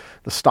 years,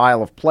 the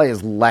style of play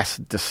is less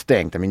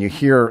distinct. I mean, you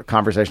hear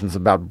conversations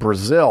about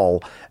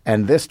Brazil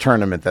and this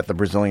tournament that the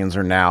Brazilians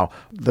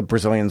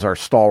are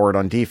stalwart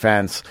on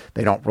defense.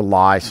 They don't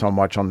rely so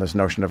much on this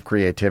notion of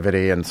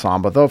creativity and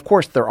samba, though, of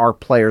course, there are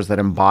players that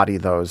embody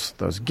those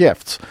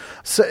gifts.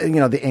 So,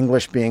 the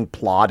English being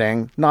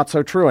plodding, not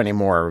so true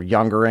anymore.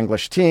 Younger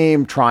English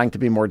team trying to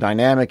be more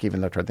dynamic, even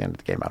though toward the end of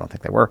the game, I don't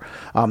think they were.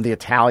 The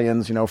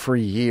Italians, for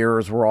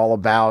years were all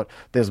about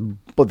this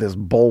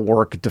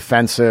bulwark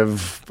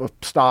defensive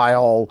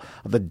style.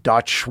 The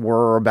Dutch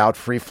were about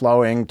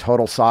free-flowing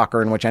total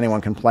soccer in which anyone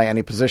can play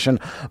any position.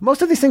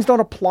 Most of these things don't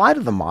apply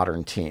to the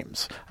modern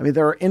teams. I mean,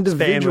 there are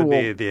individual...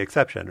 Spain would be the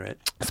exception, right?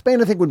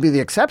 Spain, I think, would be the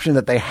exception,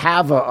 that they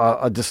have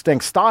a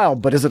distinct style,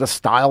 but is it a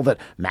style that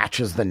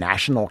matches the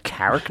national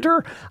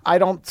character? I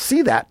don't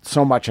see that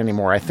so much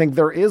anymore. I think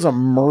there is a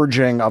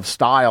merging of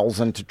styles,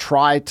 and to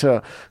try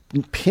to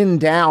pin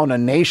down a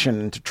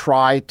nation, to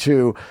try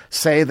to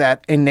say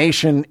that a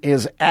nation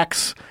is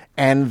X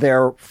and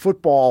their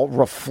football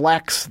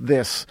reflects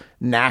this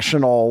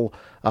national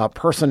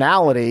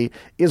personality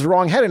is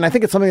wrong-headed. And I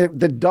think it's something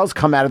that does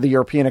come out of the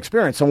European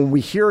experience. So when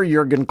we hear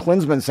Jurgen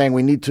Klinsmann saying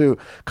we need to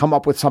come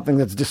up with something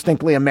that's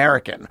distinctly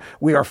American,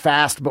 we are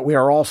fast, but we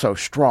are also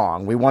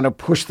strong. We want to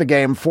push the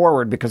game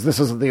forward because this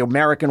is the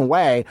American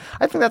way.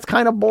 I think that's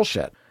kind of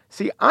bullshit.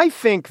 See, I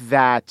think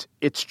that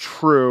it's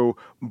true,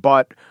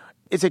 but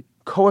is it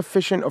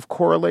coefficient of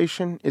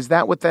correlation? Is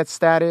that what that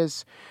stat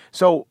is?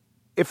 So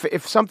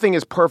if something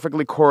is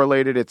perfectly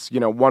correlated, it's,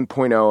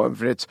 1.0.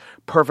 If it's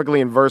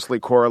perfectly inversely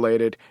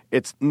correlated,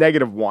 it's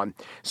 -1.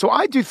 So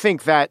I do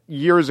think that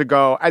years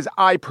ago, as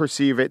I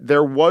perceive it,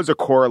 there was a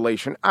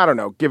correlation. I don't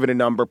know, give it a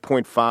number,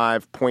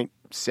 0.5,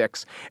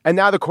 0.6. And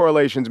now the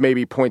correlation's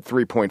maybe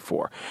 0.3,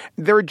 0.4.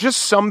 There are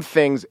just some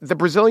things. The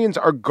Brazilians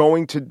are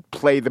going to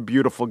play the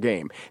beautiful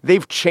game.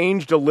 They've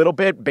changed a little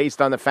bit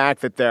based on the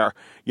fact that their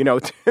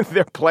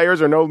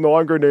players are no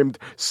longer named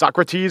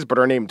Socrates, but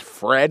are named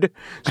Fred.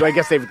 So I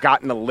guess they've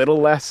gotten a little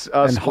less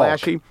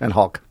splashy.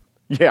 Hulk.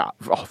 Yeah,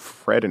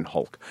 Fred and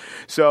Hulk.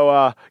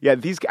 So,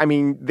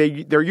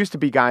 there used to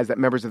be guys that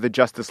members of the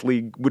Justice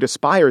League would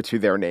aspire to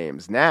their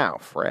names. Now,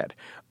 Fred.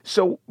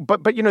 So,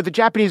 but the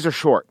Japanese are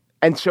short.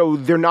 And so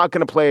they're not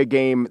going to play a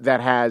game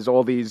that has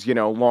all these,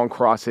 long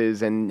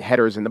crosses and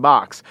headers in the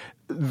box.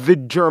 The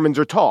Germans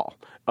are tall.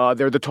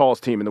 They're the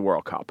tallest team in the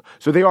World Cup.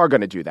 So they are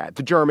going to do that.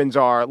 The Germans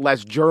are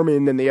less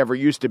German than they ever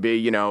used to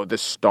be, the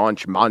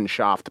staunch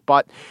Mannschaft.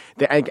 But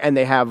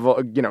they have,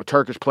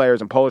 Turkish players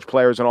and Polish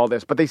players and all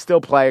this, but they still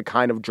play a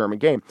kind of German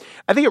game.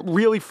 I think it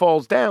really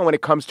falls down when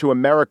it comes to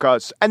America.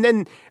 And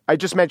then I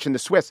just mentioned the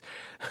Swiss.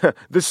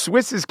 The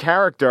Swiss's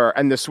character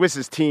and the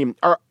Swiss's team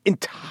are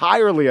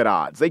entirely at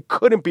odds. They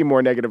couldn't be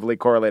more negatively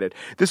correlated.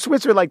 The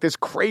Swiss are like this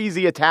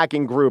crazy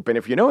attacking group. And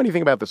if you know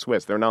anything about the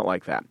Swiss, they're not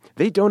like that.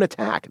 They don't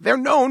attack. They're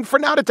known for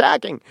not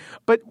attacking.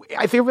 But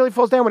I think it really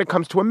falls down when it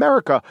comes to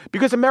America,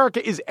 because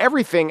America is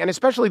everything. And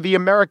especially the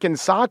American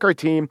soccer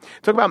team.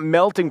 Talk about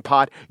melting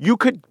pot. You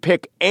could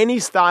pick any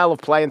style of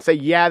play and say,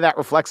 yeah, that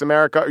reflects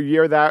America, or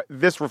yeah,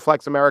 this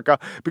reflects America,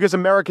 because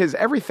America is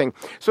everything.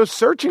 So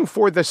searching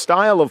for the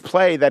style of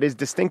play that is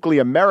distinctly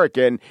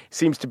American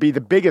seems to be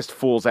the biggest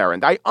fool's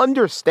errand. I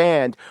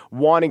understand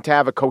wanting to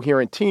have a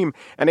coherent team,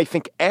 and I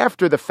think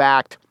after the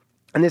fact,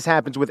 and this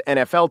happens with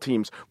NFL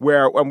teams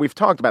where, when we've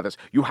talked about this,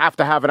 you have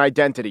to have an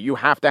identity. You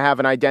have to have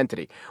an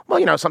identity.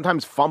 Well,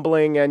 sometimes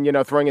fumbling and,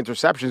 throwing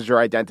interceptions is your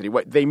identity.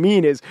 What they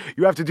mean is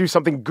you have to do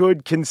something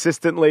good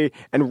consistently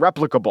and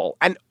replicable.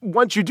 And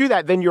once you do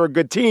that, then you're a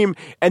good team.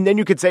 And then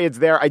you could say it's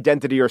their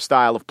identity or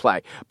style of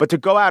play. But to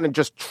go out and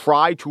just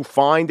try to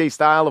find a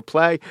style of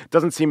play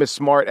doesn't seem as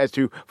smart as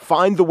to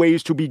find the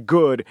ways to be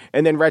good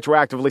and then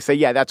retroactively say,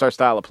 yeah, that's our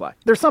style of play.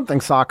 There's something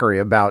soccery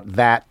about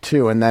that,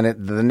 too. And then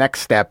the next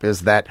step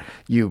is that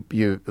you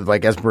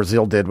like, as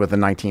Brazil did with the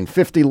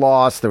 1950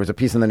 loss. There was a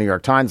piece in the New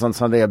York Times on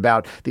Sunday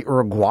about the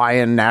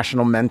Uruguayan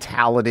national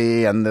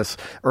mentality and this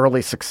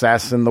early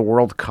success in the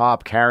World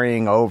Cup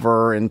carrying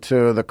over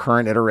into the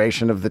current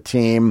iteration of the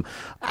team.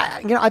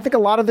 I think a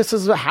lot of this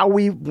is how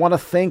we want to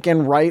think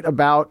and write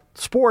about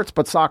sports,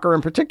 but soccer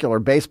in particular.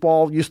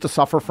 Baseball used to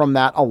suffer from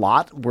that a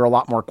lot. We're a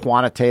lot more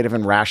quantitative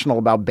and rational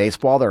about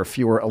baseball. There are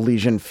fewer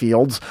Elysian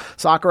fields.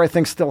 Soccer, I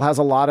think, still has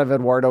a lot of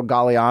Eduardo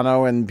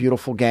Galeano and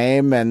beautiful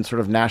game and sort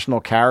of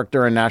national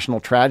character and national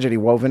tragedy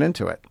woven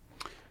into it.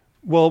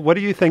 Well, what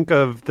do you think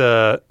of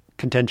the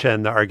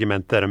contention, the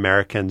argument that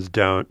Americans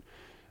don't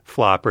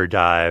flop or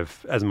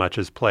dive as much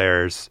as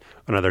players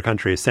in other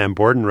countries? Sam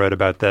Borden wrote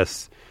about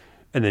this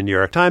in the New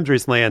York Times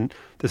recently, and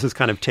this is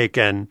kind of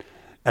taken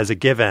as a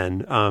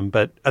given.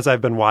 But as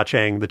I've been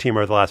watching the team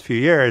over the last few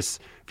years,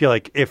 I feel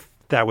like if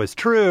that was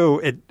true,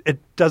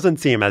 it doesn't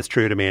seem as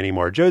true to me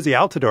anymore. Jozy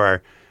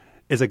Altidore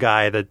is a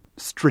guy that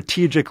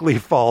strategically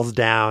falls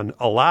down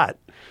a lot,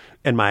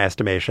 in my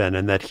estimation,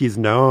 and that he's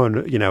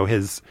known,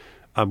 his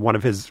one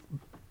of his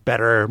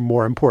better,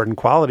 more important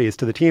qualities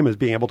to the team is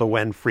being able to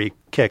win free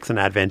kicks and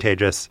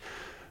advantageous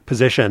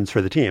positions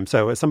for the team.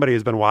 So as somebody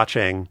who's been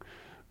watching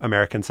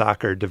American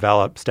soccer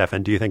develop,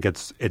 Stefan, do you think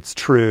it's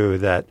true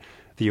that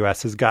the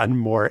U.S. has gotten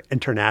more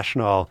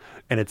international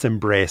in its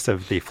embrace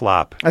of the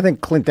flop? I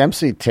think Clint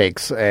Dempsey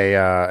takes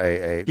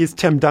He's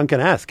Tim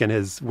Duncan-esque in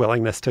his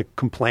willingness to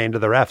complain to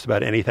the refs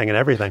about anything and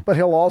everything. But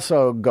he'll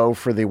also go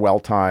for the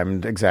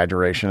well-timed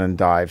exaggeration and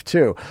dive,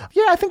 too.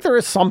 Yeah, I think there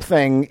is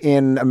something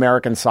in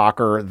American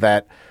soccer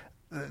that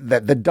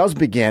does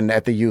begin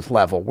at the youth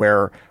level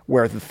where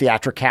the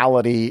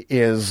theatricality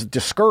is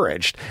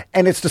discouraged.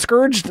 And it's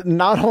discouraged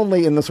not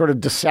only in the sort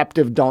of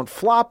deceptive don't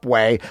flop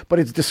way, but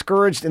it's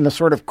discouraged in the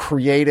sort of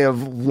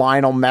creative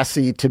Lionel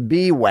Messi to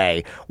be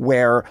way,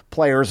 where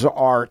players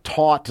are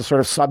taught to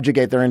sort of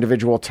subjugate their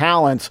individual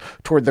talents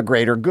toward the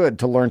greater good,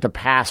 to learn to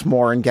pass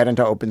more and get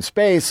into open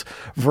space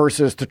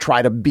versus to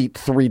try to beat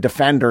three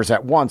defenders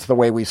at once, the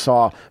way we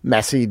saw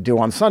Messi do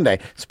on Sunday.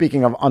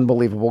 Speaking of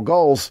unbelievable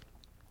goals,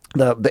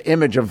 the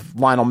image of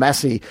Lionel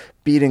Messi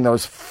beating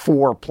those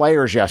 4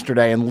 players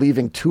yesterday and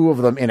leaving 2 of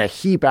them in a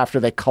heap after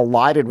they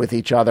collided with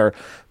each other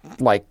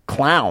like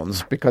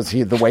clowns because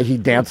the way he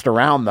danced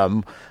around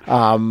them,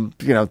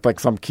 like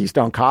some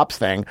Keystone Cops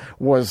thing,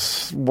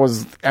 was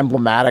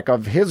emblematic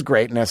of his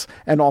greatness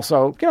and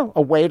also,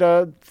 a way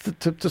to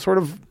sort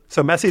of.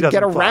 So Messi doesn't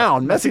get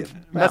around. Flop. Messi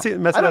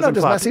I don't know. doesn't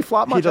Does flop. Messi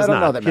flop much? He does I don't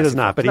not. know that He does Messi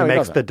not. But flops. he No,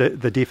 makes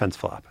doesn't. the defense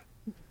flop.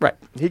 Right.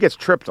 He gets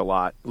tripped a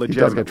lot. Legitimately. He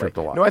does get tripped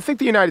a lot. No, I think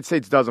the United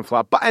States doesn't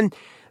flop. But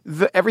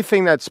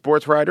everything that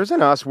sports writers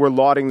and us were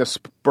lauding the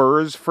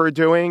Spurs for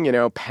doing,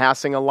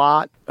 passing a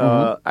lot.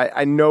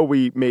 I know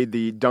we made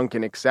the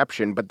Duncan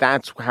exception, but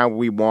that's how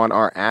we want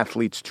our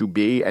athletes to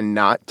be and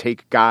not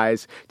take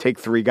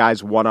 3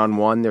 guys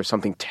one-on-one. There's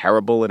something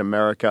terrible in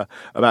America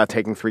about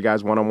taking 3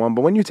 guys one-on-one.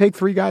 But when you take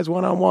 3 guys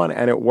one-on-one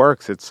and it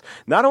works, it's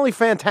not only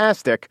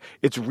fantastic,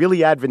 it's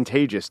really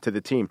advantageous to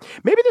the team.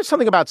 Maybe there's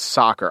something about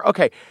soccer.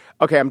 Okay,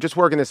 I'm just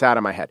working this out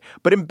in my head.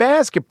 But in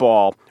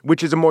basketball,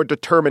 which is a more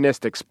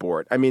deterministic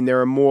sport, I mean, there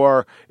are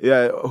more,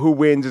 who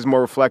wins is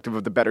more reflective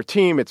of the better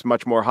team. It's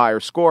much more higher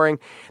scoring.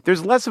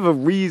 There's less of a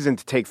reason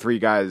to take 3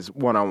 guys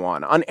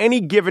one-on-one. On any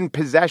given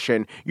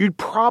possession, you'd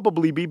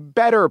probably be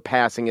better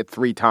passing it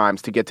 3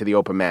 times to get to the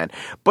open man.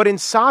 But in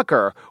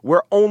soccer,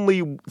 where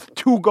only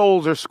 2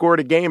 goals are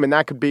scored a game, and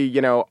that could be,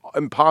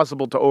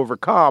 impossible to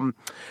overcome,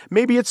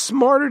 maybe it's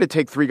smarter to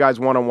take 3 guys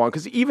one-on-one.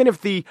 Because even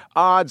if the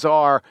odds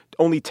are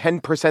only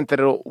 10% that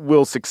it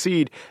will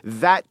succeed,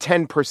 that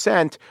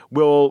 10%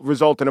 will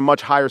result in a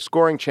much higher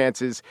scoring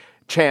chance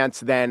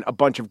than a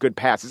bunch of good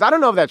passes. I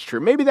don't know if that's true.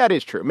 Maybe that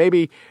is true.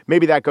 Maybe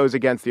that goes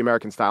against the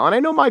American style. And I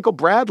know Michael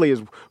Bradley,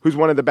 who's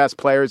one of the best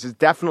players, is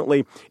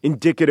definitely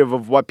indicative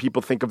of what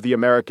people think of the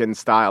American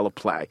style of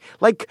play.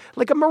 Like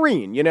a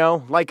Marine,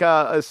 like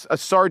a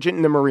sergeant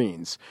in the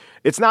Marines.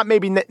 It's not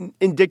maybe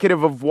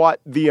indicative of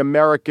what the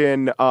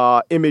American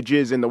image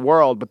is in the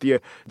world, but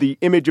the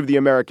image of the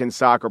American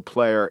soccer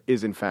player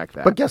is in fact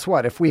that. But guess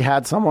what? If we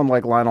had someone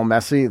like Lionel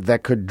Messi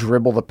that could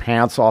dribble the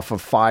pants off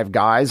of 5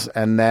 guys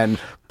and then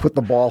put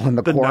the ball in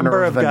the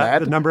corner of the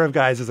net. The number of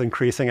guys is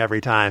increasing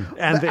every time.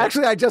 And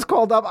actually, I just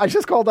called up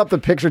the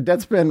picture.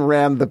 Deadspin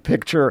ran the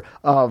picture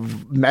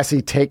of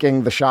Messi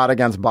taking the shot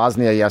against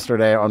Bosnia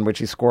yesterday, on which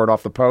he scored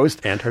off the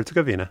post. And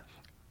Herzegovina.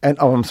 And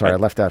I'm sorry, I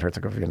left out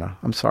Herzegovina.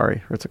 I'm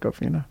sorry,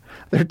 Herzegovina.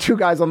 There are 2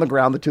 guys on the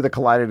ground, the 2 that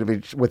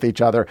collided with each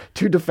other,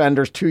 2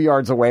 defenders 2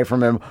 yards away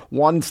from him,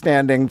 one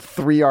standing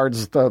 3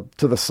 yards to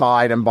the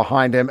side and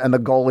behind him, and the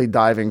goalie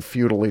diving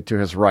futilely to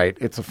his right.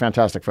 It's a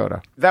fantastic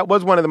photo. That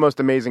was one of the most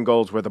amazing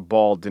goals where the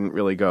ball didn't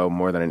really go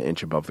more than an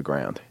inch above the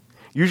ground.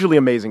 Usually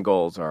amazing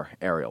goals are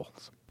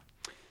aerials.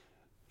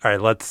 All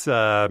right, let's move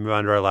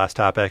on to our last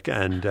topic,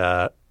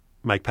 and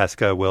Mike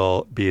Pesca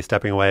will be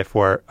stepping away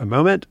for a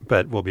moment,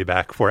 but we'll be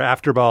back for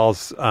After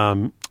Balls.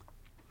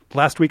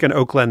 Last week in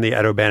Oakland, the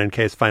Ed O'Bannon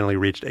case finally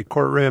reached a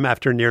courtroom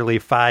after nearly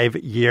 5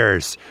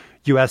 years.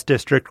 U.S.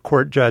 District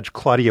Court Judge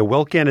Claudia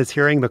Wilken is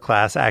hearing the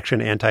class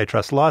action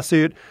antitrust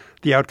lawsuit,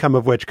 the outcome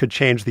of which could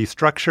change the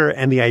structure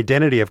and the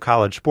identity of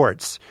college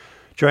sports.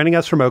 Joining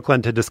us from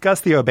Oakland to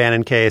discuss the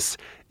O'Bannon case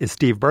is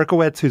Steve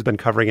Berkowitz, who's been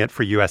covering it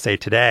for USA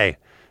Today.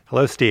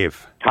 Hello,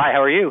 Steve. Hi,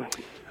 how are you?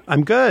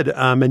 I'm good.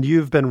 And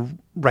you've been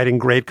writing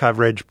great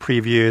coverage,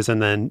 previews,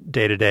 and then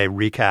day-to-day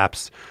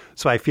recaps.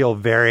 So I feel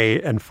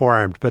very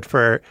informed. But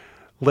for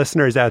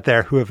listeners out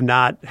there who have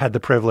not had the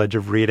privilege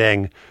of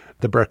reading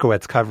the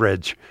Berkowitz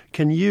coverage,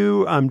 can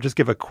you just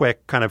give a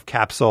quick kind of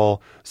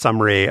capsule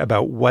summary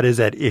about what is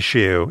at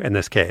issue in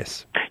this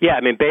case? Yeah,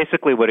 I mean,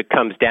 basically what it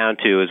comes down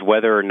to is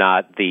whether or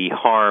not the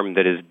harm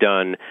that is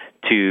done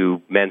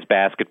to men's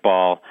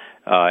basketball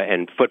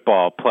and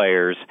football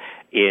players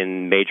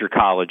in major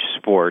college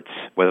sports,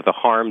 whether the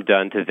harm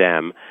done to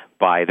them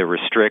by the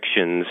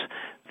restrictions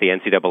the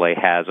NCAA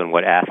has on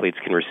what athletes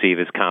can receive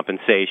as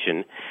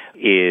compensation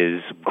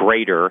is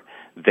greater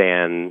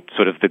than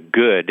sort of the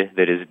good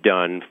that is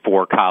done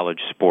for college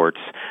sports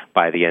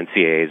by the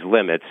NCAA's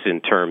limits in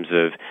terms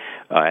of,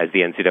 as the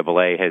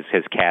NCAA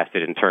has cast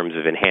it, in terms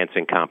of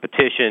enhancing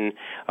competition,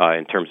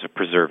 in terms of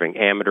preserving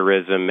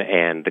amateurism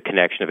and the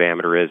connection of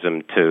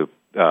amateurism to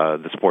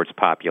the sport's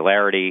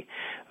popularity.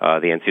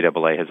 The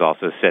NCAA has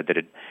also said that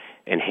it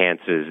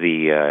enhances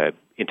the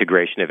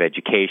integration of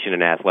education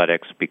and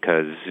athletics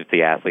because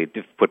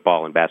if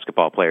football and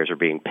basketball players are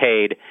being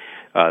paid,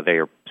 they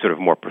are sort of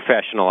more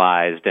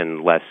professionalized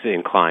and less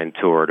inclined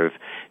to sort of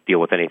deal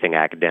with anything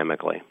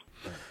academically.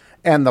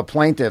 And the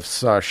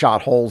plaintiffs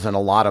shot holes in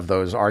a lot of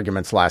those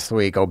arguments last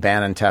week.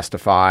 O'Bannon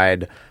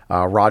testified.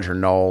 Roger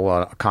Knoll,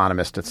 an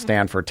economist at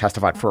Stanford,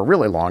 testified for a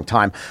really long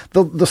time.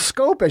 The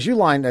scope, as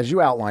you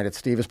outlined it,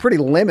 Steve, is pretty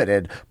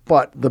limited,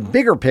 but the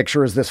bigger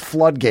picture is this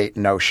floodgate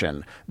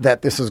notion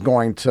that this is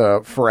going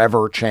to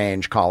forever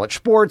change college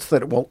sports,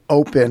 that it will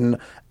open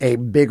a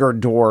bigger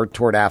door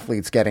toward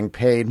athletes getting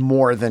paid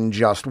more than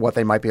just what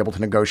they might be able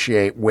to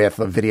negotiate with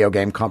a video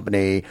game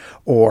company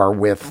or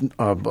with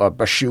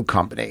a shoe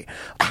company.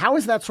 How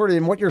is that sort of,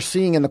 in what you're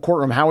seeing in the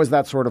courtroom, how is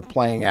that sort of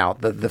playing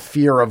out, the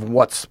fear of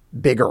what's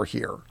bigger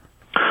here?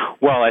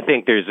 Well, I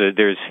think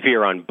there's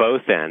fear on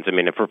both ends. I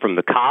mean, from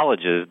the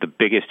colleges, the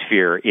biggest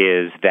fear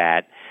is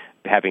that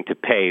having to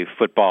pay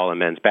football and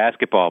men's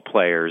basketball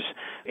players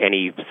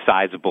any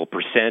sizable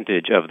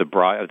percentage of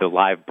the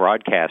live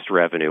broadcast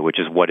revenue, which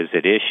is what is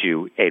at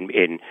issue,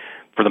 in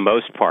for the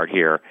most part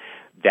here,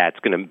 that's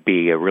going to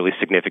be a really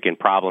significant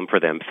problem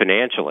for them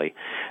financially.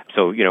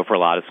 So, for a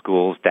lot of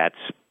schools, that's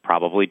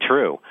probably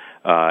true.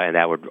 And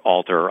that would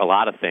alter a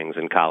lot of things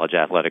in college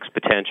athletics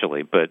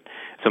potentially. But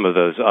some of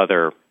those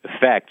other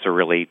effects are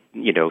really,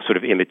 sort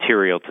of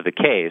immaterial to the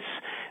case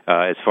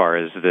as far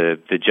as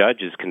the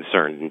judge is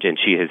concerned. And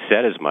she has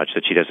said as much,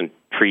 that she doesn't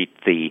treat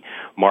the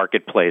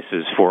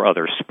marketplaces for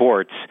other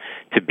sports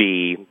to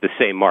be the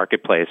same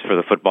marketplace for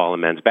the football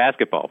and men's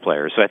basketball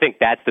players. So I think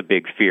that's the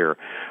big fear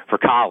for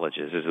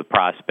colleges, is the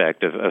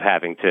prospect of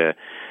having to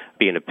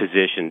be in a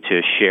position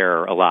to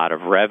share a lot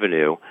of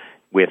revenue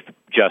with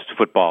just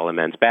football and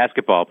men's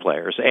basketball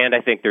players. And I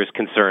think there's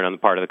concern on the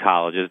part of the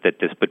colleges that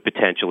this would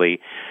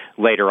potentially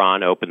later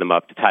on open them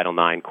up to Title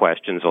IX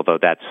questions, although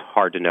that's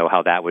hard to know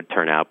how that would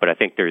turn out. But I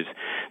think there's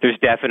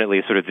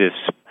definitely sort of this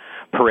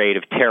parade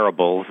of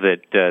terribles that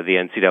the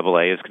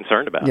NCAA is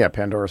concerned about. Yeah,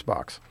 Pandora's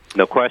box.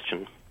 No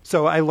question.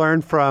 So I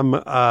learned from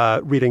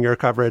reading your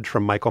coverage,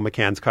 from Michael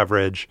McCann's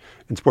coverage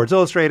in Sports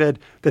Illustrated,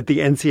 that the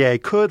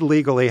NCAA could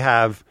legally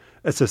have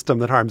a system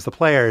that harms the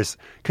players.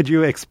 Could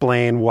you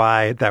explain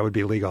why that would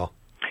be legal?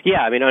 Yeah,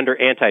 I mean, under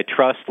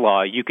antitrust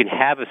law, you can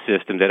have a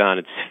system that on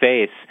its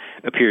face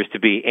appears to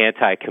be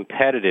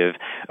anti-competitive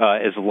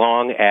as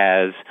long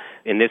as,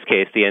 in this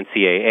case, the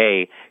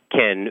NCAA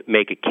can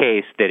make a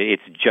case that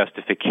its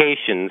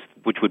justifications,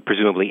 which would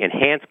presumably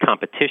enhance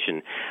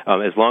competition,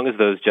 as long as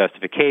those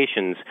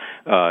justifications,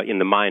 in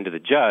the mind of the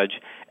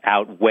judge,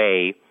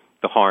 outweigh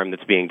the harm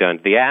that's being done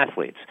to the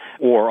athletes.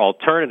 Or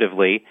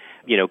alternatively,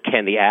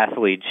 can the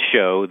athletes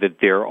show that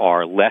there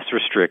are less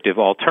restrictive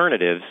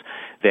alternatives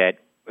that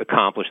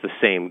accomplish the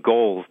same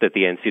goals that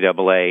the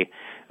NCAA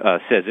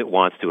says it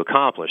wants to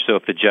accomplish? So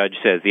if the judge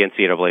says the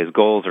NCAA's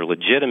goals are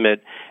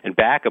legitimate and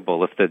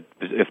backable,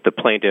 if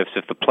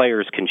the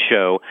players can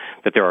show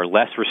that there are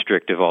less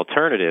restrictive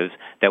alternatives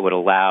that would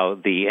allow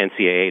the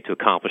NCAA to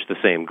accomplish the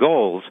same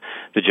goals,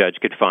 the judge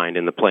could find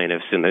in the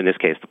plaintiffs, in this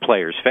case, the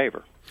players'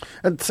 favor.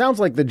 It sounds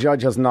like the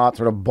judge has not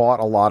sort of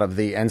bought a lot of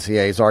the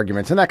NCAA's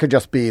arguments, and that could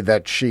just be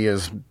that she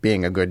is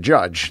being a good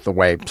judge, the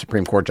way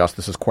Supreme Court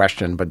justices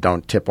question but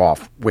don't tip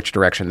off which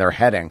direction they're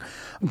heading.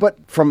 But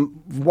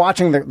from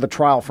watching the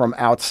trial from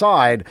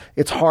outside,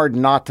 it's hard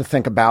not to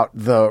think about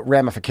the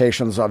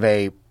ramifications of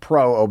a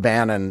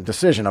pro-O'Bannon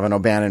decision, of an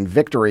O'Bannon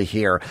victory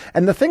here.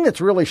 And the thing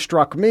that's really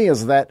struck me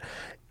is that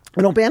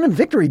an O'Bannon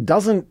victory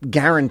doesn't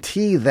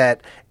guarantee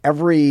that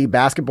every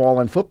basketball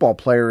and football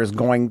player is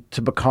going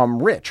to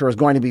become rich or is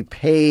going to be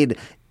paid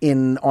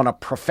on a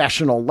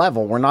professional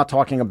level. We're not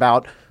talking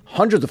about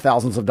hundreds of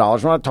thousands of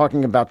dollars. We're not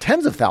talking about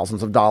tens of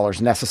thousands of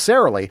dollars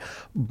necessarily.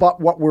 But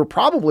what we're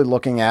probably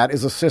looking at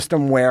is a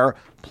system where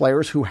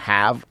players who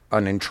have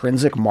an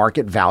intrinsic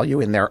market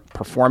value in their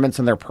performance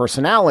and their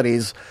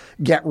personalities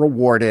get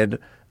rewarded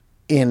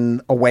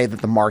in a way that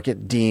the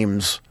market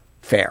deems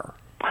fair.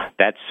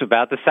 That's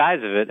about the size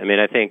of it. I mean,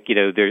 I think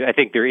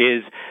there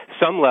is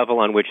some level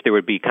on which there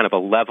would be kind of a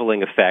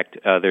leveling effect.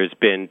 There's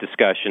been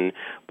discussion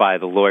by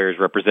the lawyers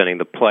representing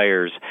the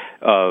players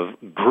of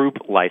group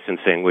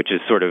licensing, which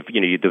is sort of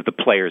the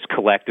players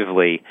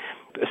collectively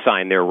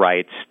assign their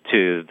rights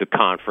to the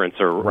conference,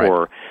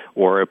 or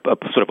a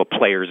sort of a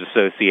players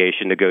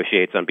association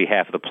negotiates on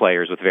behalf of the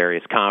players with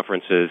various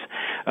conferences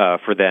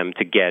for them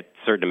to get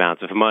certain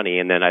amounts of money,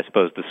 and then I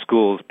suppose the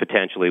schools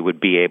potentially would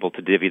be able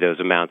to divvy those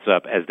amounts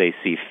up as they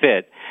see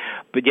fit.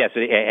 But yes,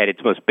 at its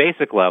most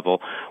basic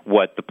level,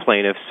 what the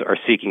plaintiffs are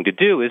seeking to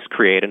do is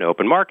create an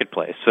open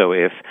marketplace. So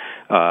if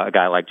a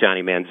guy like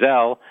Johnny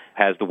Manziel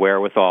has the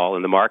wherewithal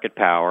and the market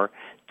power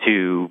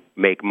to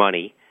make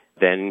money,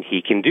 then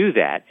he can do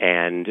that.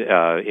 And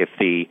if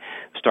the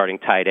starting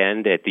tight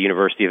end at the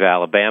University of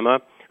Alabama,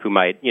 who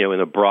might, in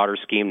a broader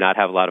scheme, not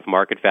have a lot of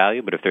market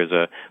value, but if there's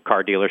a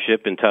car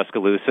dealership in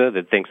Tuscaloosa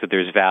that thinks that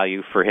there's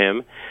value for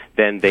him,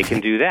 then they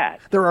can do that.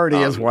 There already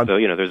is one. So,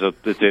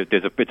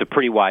 it's a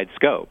pretty wide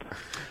scope.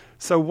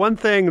 So one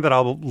thing that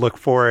I'll look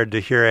forward to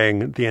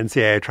hearing the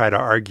NCAA try to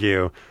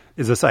argue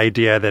is this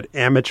idea that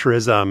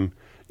amateurism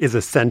is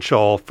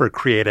essential for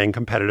creating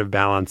competitive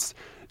balance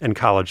in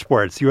college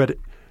sports. You had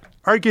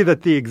argue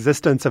that the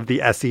existence of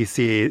the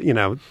SEC,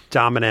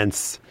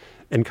 dominance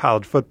in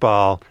college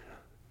football,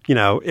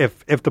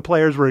 if the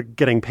players were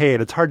getting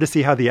paid, it's hard to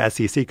see how the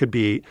SEC could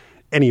be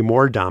any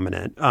more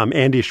dominant.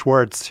 Andy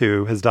Schwartz,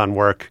 who has done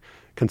work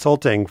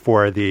consulting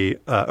for the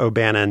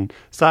O'Bannon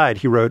side,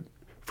 he wrote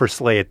for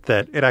Slate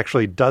that it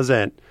actually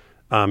doesn't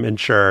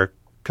ensure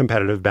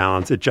competitive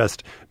balance. It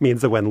just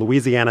means that when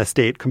Louisiana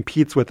State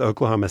competes with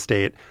Oklahoma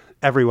State,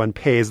 everyone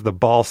pays the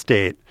Ball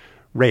State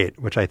rate,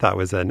 which I thought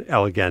was an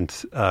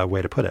elegant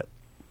way to put it.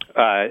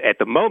 At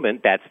the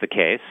moment, that's the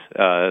case.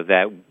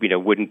 That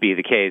wouldn't be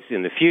the case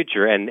in the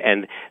future.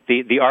 And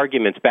the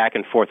arguments back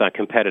and forth on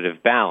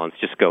competitive balance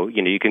just go.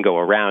 You can go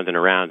around and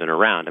around and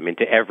around. I mean,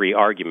 to every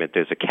argument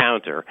there's a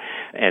counter,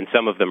 and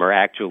some of them are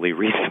actually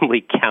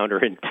reasonably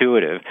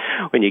counterintuitive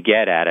when you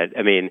get at it.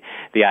 I mean,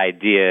 the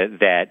idea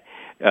that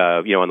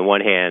on the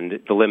one hand,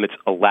 the limits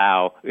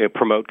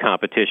promote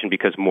competition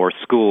because more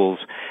schools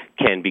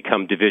can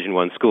become Division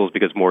I schools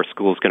because more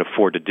schools can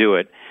afford to do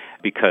it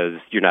because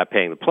you're not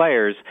paying the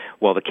players.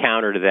 Well, the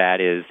counter to that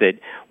is that,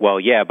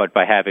 but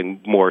by having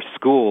more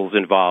schools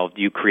involved,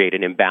 you create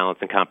an imbalance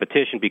in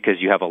competition because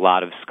you have a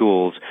lot of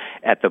schools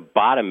at the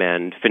bottom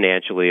end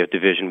financially of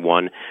Division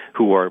I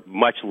who are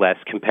much less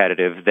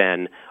competitive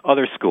than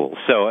other schools.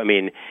 So, I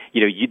mean,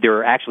 there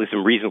are actually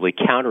some reasonably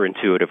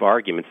counterintuitive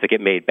arguments that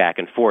get made back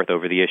and forth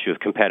over the issue of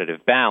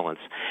competitive balance.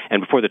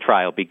 And before the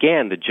trial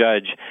began, the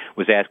judge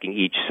was asking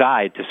each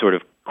side to sort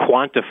of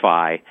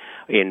quantify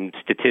in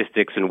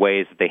statistics and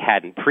ways that they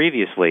hadn't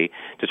previously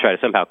to try to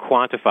somehow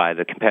quantify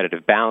the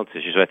competitive balance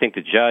issue. So I think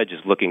the judge is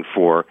looking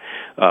for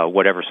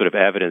whatever sort of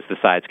evidence the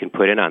sides can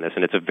put in on this,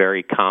 and it's a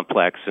very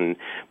complex and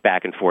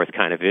back and forth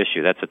kind of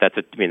issue.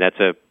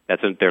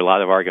 There are a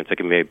lot of arguments that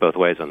can be made both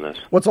ways on this.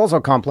 What's also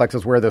complex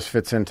is where this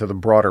fits into the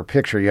broader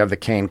picture. You have the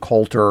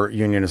Kane-Coulter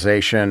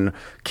unionization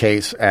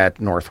case at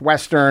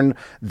Northwestern.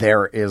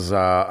 There is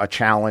a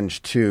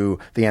challenge to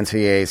the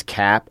NCAA's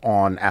cap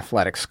on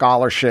athletic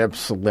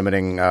scholarships,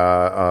 limiting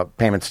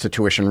payments to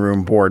tuition,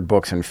 room, board,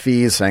 books, and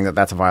fees, saying that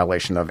that's a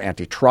violation of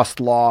antitrust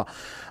law.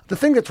 The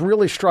thing that's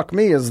really struck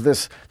me is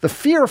the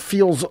fear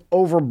feels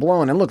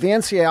overblown. And look, the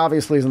NCAA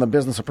obviously is in the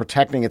business of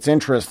protecting its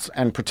interests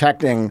and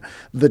protecting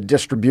the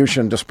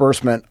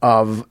disbursement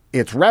of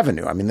its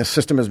revenue. I mean, this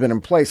system has been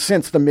in place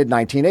since the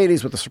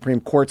mid-1980s with the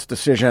Supreme Court's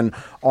decision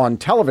on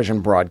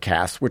television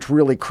broadcasts, which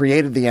really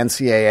created the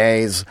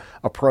NCAA's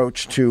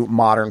approach to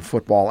modern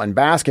football and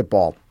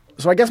basketball.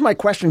 So I guess my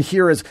question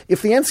here is,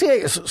 if the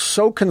NCAA is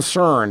so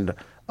concerned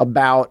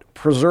about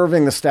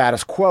preserving the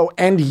status quo,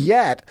 and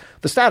yet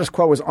the status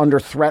quo is under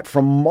threat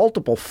from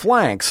multiple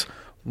flanks,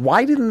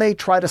 why didn't they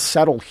try to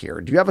settle here?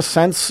 Do you have a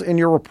sense in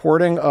your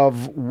reporting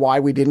of why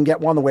we didn't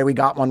get one the way we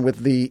got one with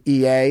the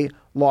EA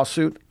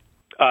lawsuit?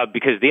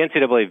 Because the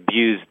NCAA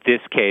views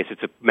this case,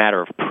 it's a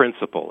matter of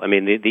principle. I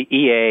mean, the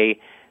EA,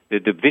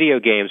 the video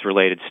games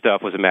related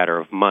stuff was a matter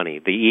of money.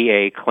 The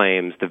EA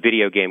claims, the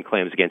video game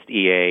claims against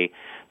EA,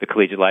 the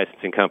Collegiate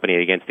Licensing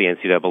Company, against the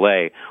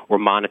NCAA were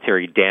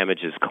monetary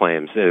damages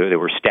claims. They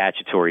were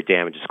statutory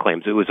damages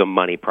claims. It was a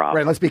money problem.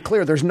 Right. Let's be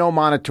clear. There's no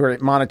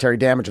monetary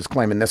damages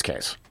claim in this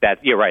case.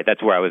 You're right.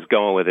 That's where I was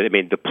going with it. I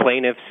mean, the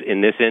plaintiffs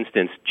in this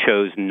instance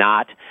chose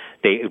not.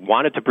 They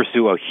wanted to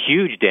pursue a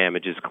huge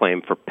damages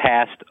claim for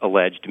past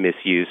alleged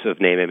misuse of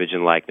name, image,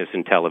 and likeness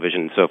in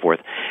television and so forth,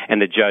 and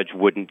the judge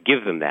wouldn't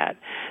give them that.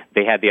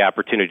 They had the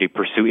opportunity to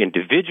pursue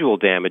individual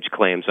damage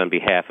claims on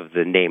behalf of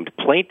the named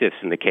plaintiffs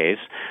in the case,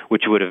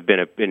 which would have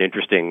been an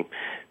interesting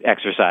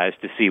exercise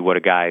to see what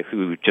a guy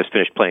who just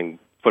finished playing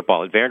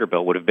football at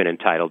Vanderbilt would have been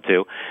entitled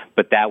to,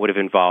 but that would have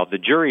involved a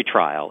jury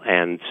trial.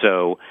 And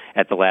so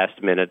at the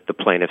last minute, the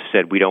plaintiffs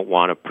said, we don't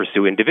want to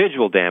pursue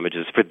individual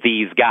damages for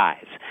these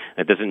guys.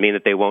 That doesn't mean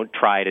that they won't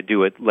try to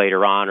do it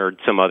later on or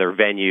some other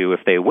venue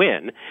if they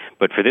win,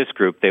 but for this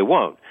group, they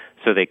won't.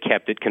 So they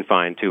kept it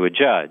confined to a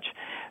judge.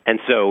 And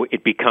so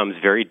it becomes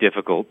very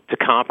difficult to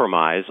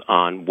compromise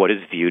on what is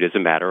viewed as a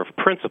matter of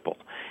principle.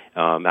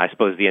 I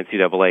suppose the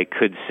NCAA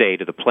could say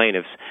to the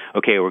plaintiffs,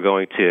 okay, we're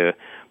going to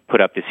put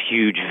up this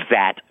huge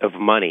vat of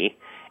money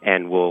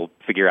and we'll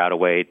figure out a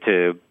way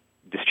to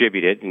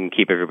distribute it and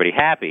keep everybody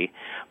happy.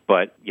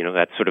 But,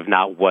 that's sort of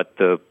not what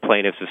the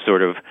plaintiffs is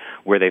sort of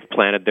where they've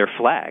planted their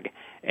flag.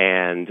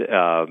 And,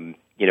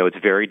 it's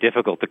very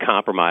difficult to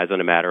compromise on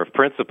a matter of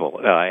principle.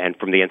 And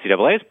from the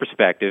NCAA's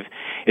perspective,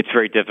 it's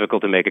very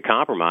difficult to make a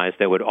compromise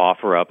that would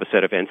offer up a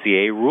set of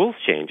NCAA rules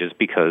changes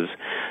because,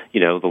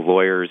 the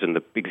lawyers and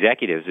the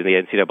executives in the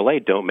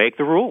NCAA don't make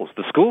the rules.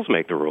 The schools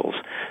make the rules.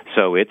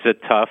 So it's a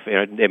tough,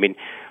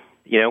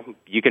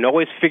 you can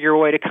always figure a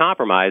way to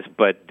compromise,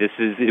 but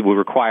it will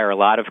require a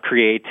lot of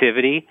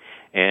creativity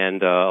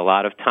and a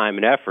lot of time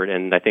and effort.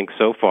 And I think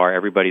so far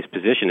everybody's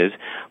position is,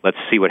 let's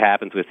see what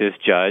happens with this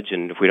judge,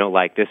 and if we don't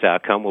like this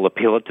outcome, we'll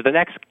appeal it to the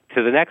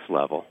next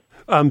level.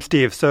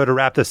 Steve, so to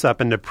wrap this up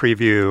and to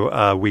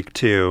preview week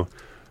 2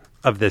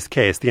 of this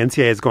case, the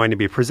NCAA is going to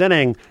be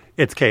presenting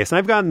its case. And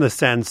I've gotten the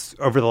sense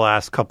over the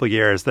last couple of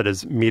years that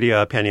as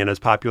media opinion, as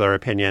popular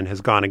opinion has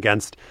gone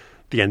against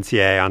the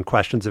NCAA on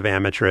questions of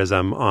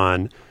amateurism,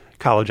 on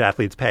college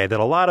athletes' pay, that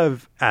a lot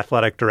of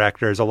athletic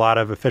directors, a lot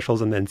of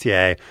officials in the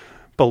NCAA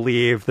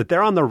believe that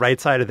they're on the right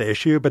side of the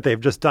issue, but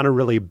they've just done a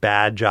really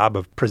bad job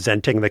of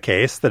presenting the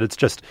case, that it's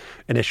just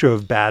an issue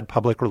of bad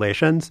public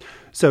relations.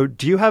 So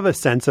do you have a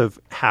sense of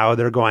how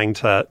they're going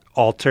to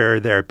alter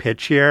their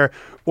pitch here,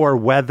 or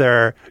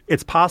whether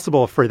it's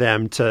possible for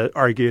them to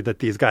argue that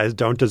these guys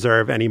don't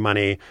deserve any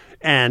money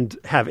and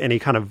have any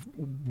kind of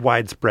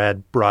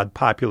widespread, broad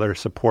popular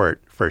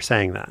support for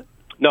saying that?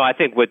 No, I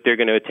think what they're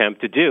going to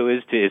attempt to do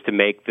is to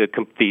make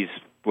these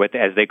what,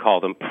 as they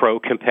call them,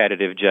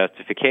 pro-competitive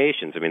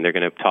justifications. I mean, they're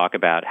going to talk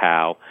about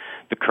how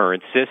the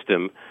current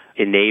system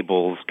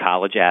enables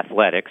college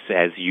athletics,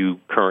 as you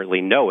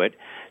currently know it,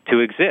 to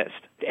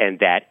exist, and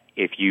that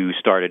if you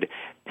started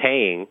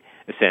paying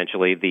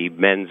essentially the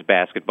men's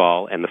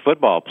basketball and the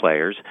football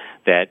players,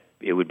 that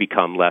it would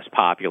become less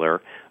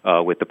popular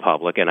with the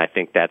public, and I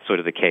think that's sort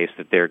of the case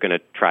that they're going to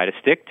try to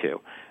stick to.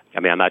 I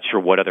mean, I'm not sure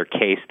what other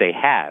case they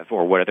have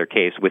or what other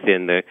case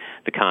within the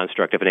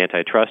construct of an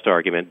antitrust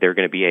argument they're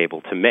going to be able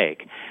to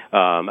make.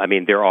 I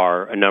mean, there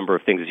are a number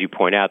of things, as you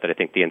point out, that I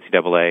think the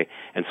NCAA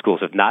and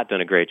schools have not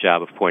done a great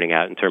job of pointing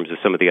out in terms of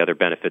some of the other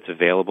benefits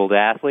available to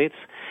athletes.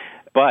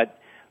 But,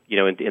 you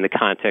know, in the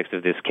context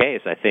of this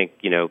case, I think,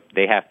 you know,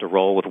 they have to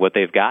roll with what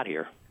they've got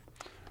here.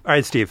 All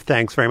right, Steve,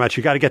 thanks very much.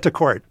 You got to get to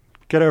court.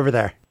 Get over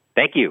there.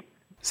 Thank you.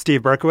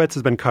 Steve Berkowitz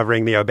has been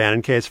covering the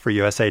O'Bannon case for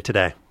USA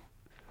Today.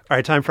 All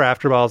right, time for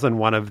Afterballs and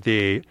one of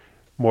the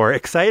more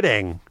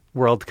exciting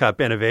World Cup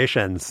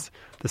innovations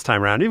this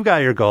time around. You've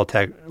got your goal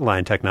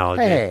line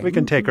technology. Hey, we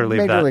can take or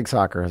leave that. Major League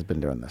Soccer has been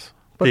doing this.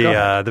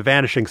 The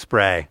vanishing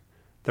spray.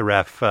 The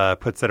ref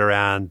puts it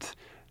around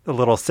the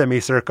little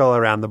semicircle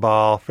around the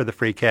ball for the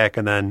free kick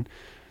and then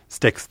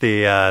sticks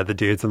the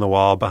dudes on the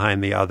wall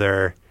behind the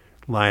other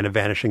line of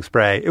vanishing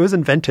spray. It was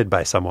invented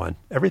by someone.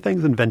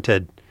 Everything's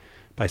invented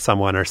by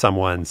someone or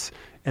someone's.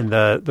 And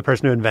the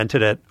person who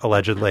invented it,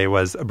 allegedly,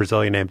 was a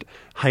Brazilian named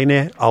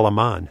Heine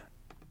Aleman.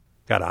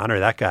 Got to honor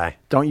that guy.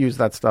 Don't use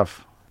that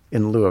stuff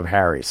in lieu of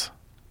Harry's.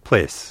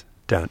 Please,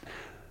 don't.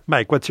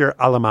 Mike, what's your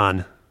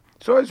Aleman?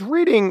 So I was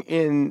reading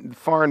in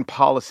Foreign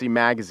Policy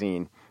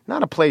magazine,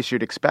 not a place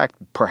you'd expect,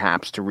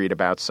 perhaps, to read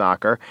about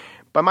soccer,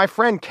 but my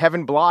friend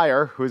Kevin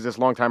Blyer, who is this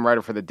longtime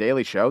writer for The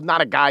Daily Show, not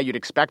a guy you'd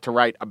expect to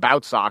write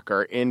about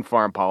soccer in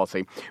Foreign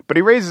Policy, but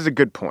he raises a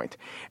good point.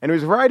 And he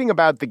was writing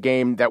about the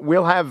game that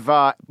will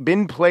have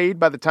been played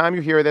by the time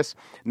you hear this,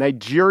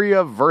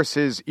 Nigeria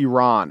versus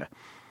Iran.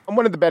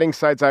 One of the betting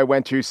sites I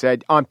went to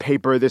said, on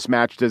paper, this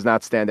match does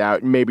not stand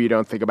out. Maybe you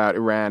don't think about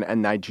Iran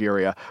and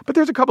Nigeria. But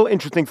there's a couple of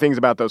interesting things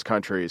about those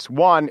countries.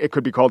 One, it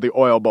could be called the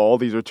Oil Bowl.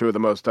 These are two of the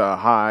most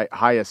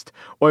highest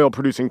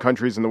oil-producing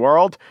countries in the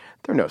world.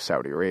 They're no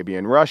Saudi Arabia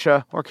and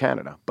Russia or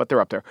Canada, but they're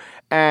up there.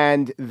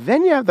 And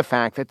then you have the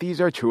fact that these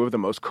are two of the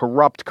most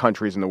corrupt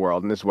countries in the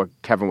world. And this is what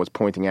Kevin was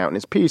pointing out in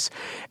his piece.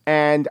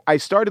 And I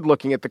started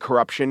looking at the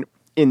corruption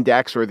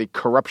index or the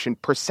corruption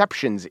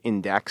perceptions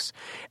index.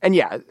 And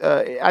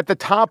at the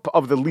top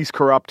of the least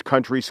corrupt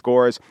country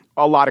scores,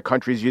 a lot of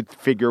countries you'd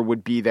figure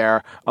would be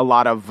there. A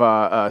lot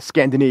of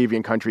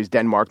Scandinavian countries,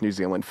 Denmark, New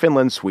Zealand,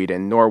 Finland,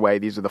 Sweden, Norway.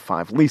 These are the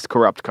 5 least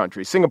corrupt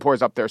countries.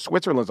 Singapore's up there.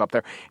 Switzerland's up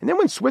there. And then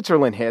when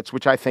Switzerland hits,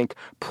 which I think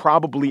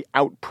probably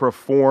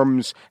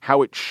outperforms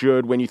how it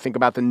should when you think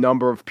about the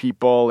number of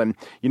people and,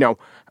 you know,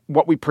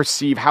 what we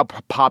perceive, how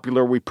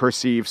popular we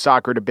perceive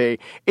soccer to be,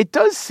 it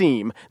does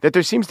seem that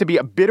there seems to be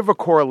a bit of a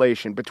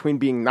correlation between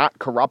being not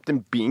corrupt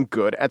and being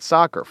good at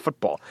soccer,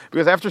 football.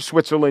 Because after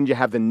Switzerland, you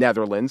have the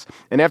Netherlands,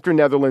 and after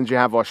Netherlands, you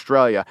have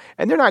Australia.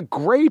 And they're not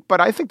great, but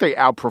I think they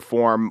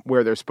outperform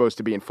where they're supposed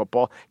to be in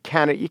football.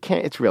 Canada, you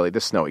can't, it's really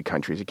the snowy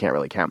countries, you can't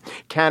really count.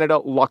 Canada,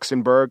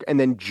 Luxembourg, and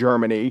then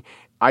Germany,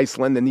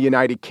 Iceland, and the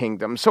United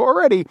Kingdom. So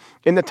already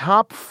in the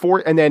top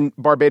 4, and then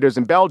Barbados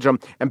and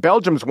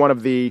Belgium's one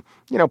of the,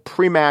 you know,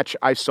 pre-match,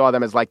 I saw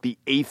them as like the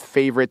 8th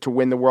favorite to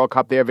win the World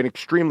Cup. They have an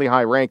extremely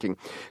high ranking.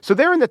 So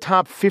they're in the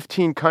top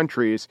 15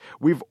 countries.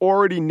 We've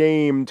already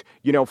named,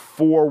 you know,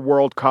 4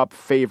 World Cup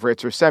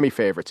favorites or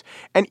semi-favorites.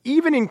 And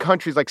even in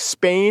countries like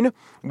Spain,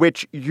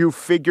 which you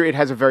figure it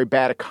has a very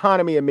bad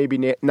economy and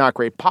maybe not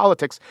great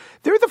politics,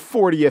 they're the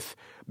 40th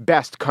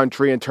best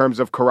country in terms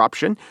of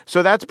corruption.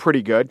 So that's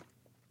pretty good.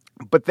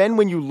 But then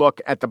when you look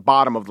at the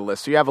bottom of the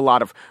list, so you have a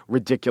lot of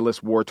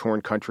ridiculous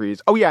war-torn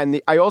countries. Oh, yeah, and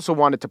I also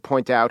wanted to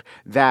point out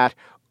that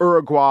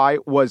Uruguay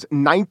was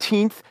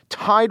 19th,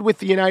 tied with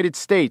the United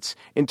States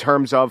in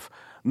terms of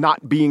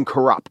not being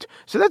corrupt.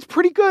 So that's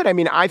pretty good. I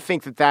mean, I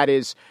think that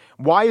is...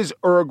 Why is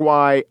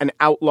Uruguay an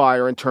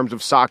outlier in terms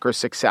of soccer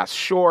success?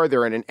 Sure,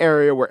 they're in an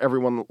area where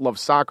everyone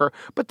loves soccer,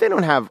 but they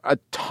don't have a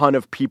ton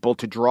of people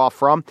to draw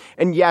from.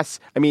 And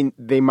yes, I mean,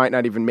 they might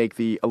not even make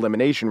the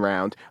elimination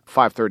round.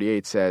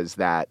 538 says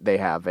that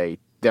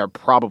they're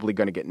probably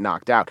going to get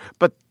knocked out.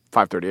 But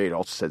 538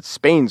 also says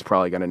Spain's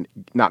probably going to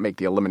not make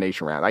the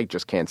elimination round. I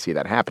just can't see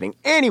that happening.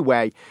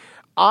 Anyway,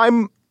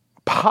 I'm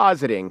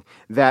positing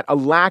that a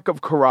lack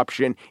of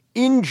corruption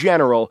in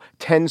general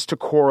tends to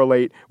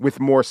correlate with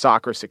more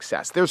soccer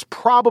success. There's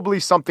probably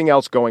something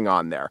else going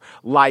on there,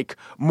 like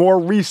more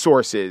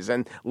resources,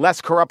 and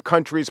less corrupt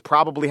countries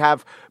probably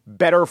have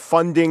better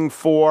funding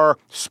for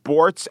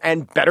sports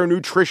and better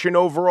nutrition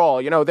overall.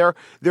 You know, they're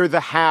the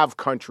have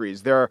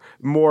countries. They're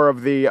more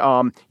of the,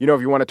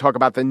 if you want to talk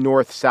about the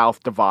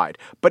North-South divide.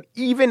 But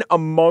even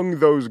among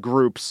those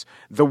groups,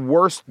 the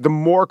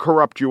more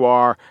corrupt you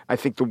are, I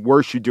think the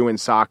worse you do in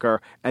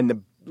soccer, and the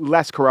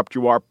less corrupt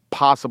you are,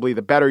 possibly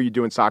the better you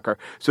do in soccer.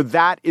 So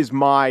that is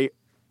my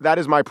That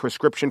is my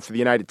prescription for the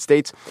United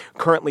States.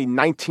 Currently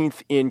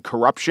 19th in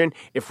corruption.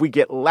 If we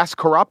get less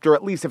corrupt, or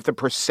at least if the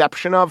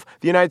perception of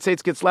the United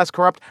States gets less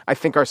corrupt, I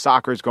think our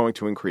soccer is going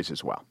to increase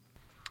as well.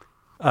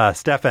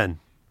 Stefan,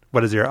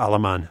 what is your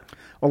Alaman?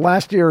 Well,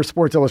 last year,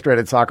 Sports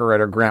Illustrated soccer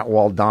writer Grant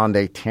Wall donned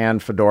a tan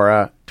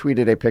fedora,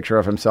 tweeted a picture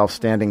of himself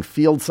standing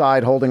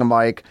fieldside holding a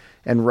mic,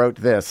 and wrote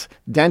this: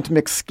 Dent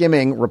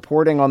McSkimming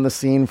reporting on the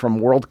scene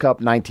from World Cup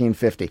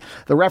 1950.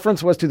 The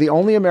reference was to the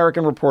only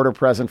American reporter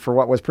present for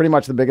what was pretty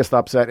much the biggest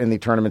upset in the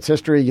tournament's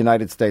history.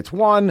 United States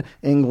won,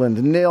 England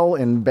 0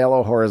 in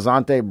Belo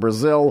Horizonte,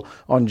 Brazil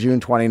on June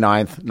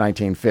 29th,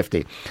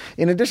 1950.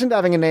 In addition to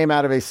having a name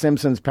out of a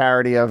Simpsons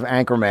parody of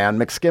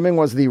Anchorman, McSkimming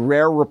was the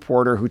rare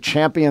reporter who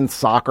championed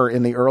soccer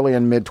in the early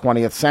and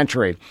mid-20th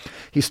century.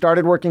 He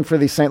started working for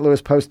the St.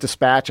 Louis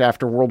Post-Dispatch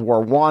after World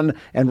War I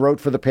and wrote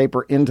for the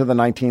paper into the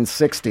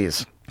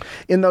 1960s.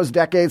 In those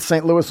decades,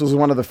 St. Louis was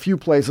one of the few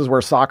places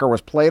where soccer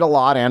was played a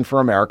lot and, for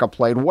America,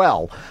 played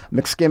well.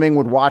 McSkimming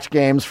would watch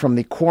games from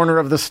the corner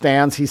of the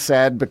stands, he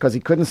said, because he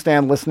couldn't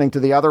stand listening to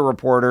the other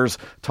reporters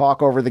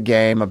talk over the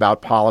game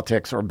about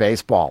politics or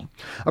baseball.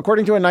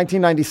 According to a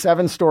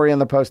 1997 story in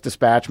the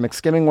Post-Dispatch,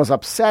 McSkimming was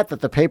upset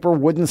that the paper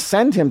wouldn't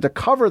send him to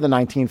cover the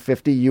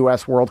 1950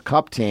 U.S. World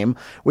Cup team,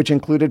 which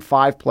included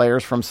 5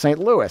 players from St.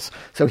 Louis.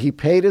 So he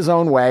paid his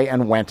own way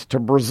and went to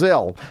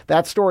Brazil.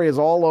 That story is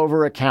all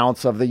over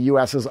accounts of the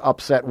U.S.'s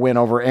upset win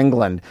over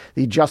England.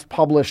 The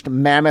just-published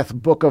Mammoth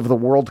Book of the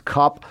World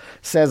Cup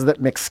says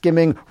that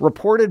McSkimming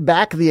reported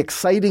back the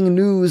exciting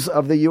news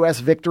of the U.S.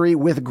 victory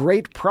with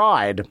great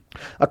pride.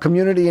 A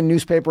community and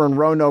newspaper in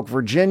Roanoke,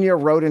 Virginia,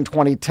 wrote in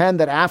 2010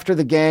 that after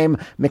the game,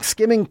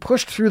 McSkimming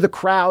pushed through the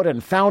crowd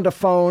and found a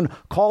phone,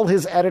 called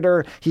his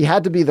editor. He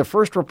had to be the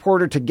first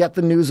reporter to get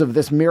the news of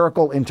this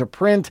miracle into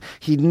print.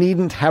 He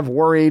needn't have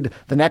worried.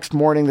 The next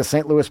morning, the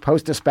St. Louis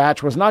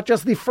Post-Dispatch was not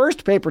just the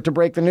first paper to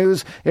break the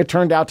news, it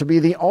turned out to be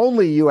the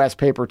only U.S.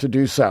 paper to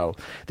do so.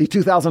 The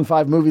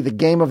 2005 movie The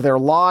Game of Their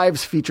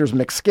Lives features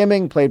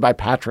McSkimming, played by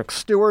Patrick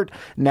Stewart,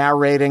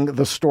 narrating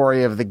the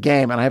story of the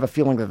game. And I have a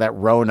feeling that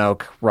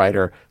Roanoke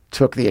writer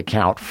took the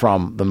account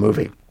from the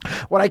movie.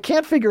 What I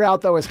can't figure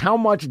out, though, is how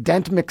much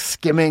Dent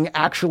McSkimming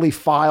actually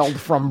filed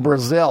from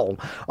Brazil.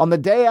 On the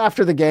day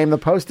after the game, the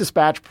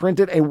Post-Dispatch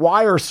printed a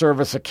wire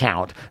service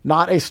account,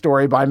 not a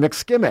story by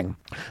McSkimming.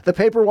 The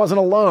paper wasn't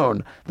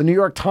alone. The New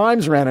York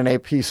Times ran an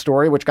AP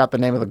story, which got the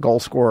name of the goal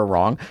scorer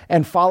wrong,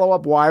 and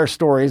follow-up wire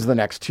stories the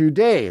next 2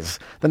 days.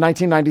 The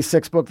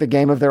 1996 book, The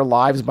Game of Their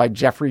Lives by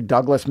Jeffrey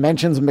Douglas,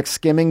 mentions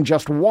McSkimming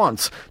just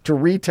once to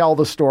retell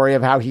the story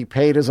of how he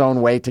paid his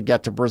own way to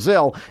get to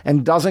Brazil,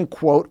 and doesn't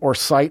quote or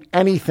cite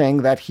anything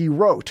that he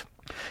wrote.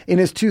 In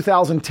his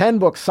 2010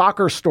 book,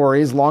 Soccer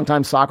Stories,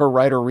 longtime soccer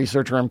writer,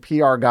 researcher, and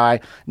PR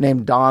guy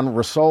named Don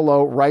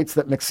Russolo writes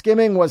that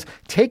McSkimming was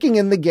taking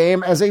in the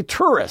game as a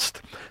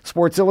tourist.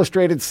 Sports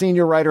Illustrated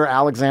senior writer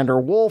Alexander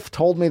Wolf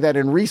told me that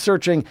in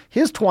researching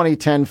his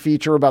 2010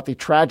 feature about the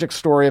tragic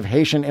story of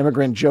Haitian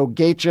immigrant Joe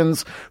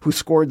Gaetjens, who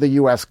scored the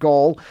U.S.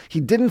 goal, he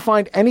didn't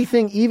find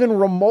anything even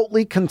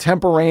remotely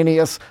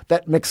contemporaneous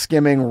that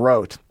McSkimming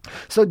wrote.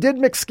 So did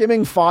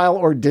McSkimming file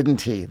or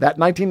didn't he? That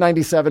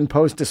 1997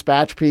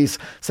 Post-Dispatch piece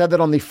said that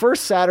on the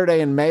first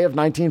Saturday in May of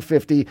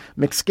 1950,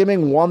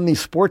 McSkimming won the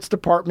sports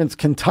department's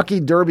Kentucky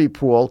Derby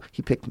pool.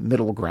 He picked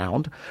middle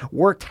ground,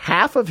 worked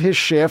half of his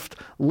shift,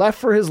 left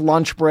for his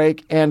lunch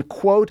break, and,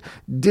 quote,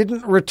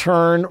 didn't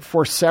return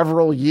for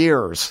several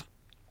years.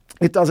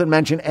 It doesn't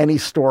mention any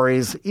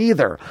stories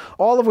either,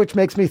 all of which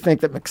makes me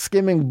think that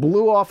McSkimming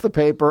blew off the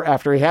paper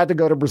after he had to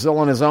go to Brazil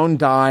on his own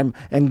dime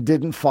and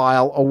didn't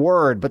file a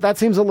word. But that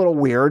seems a little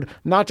weird,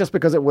 not just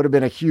because it would have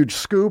been a huge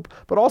scoop,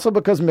 but also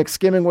because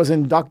McSkimming was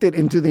inducted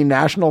into the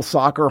National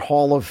Soccer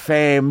Hall of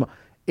Fame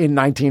in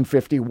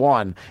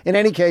 1951. In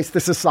any case,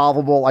 this is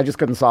solvable. I just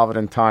couldn't solve it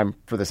in time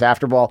for this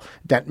Afterball.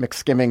 Dent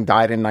McSkimming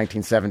died in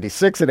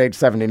 1976 at age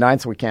 79,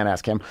 so we can't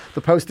ask him.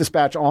 The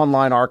Post-Dispatch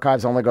online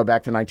archives only go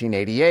back to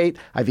 1988.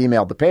 I've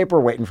emailed the paper,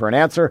 waiting for an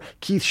answer.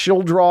 Keith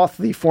Schildroth,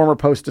 the former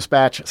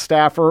Post-Dispatch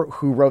staffer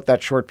who wrote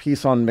that short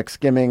piece on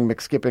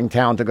McSkipping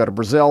town to go to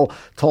Brazil,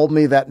 told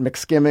me that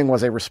McSkimming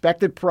was a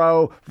respected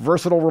pro,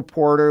 versatile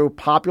reporter,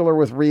 popular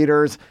with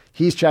readers.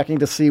 He's checking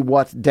to see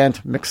what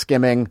Dent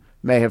McSkimming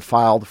may have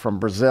filed from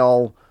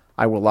Brazil.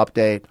 I will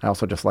update. I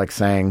also just like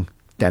saying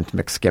Dent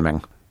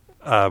McSkimming.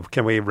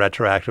 Can we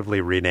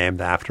retroactively rename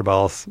the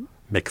Afterballs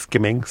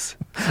McSkimmings?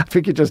 I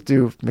think you just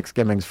do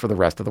McSkimmings for the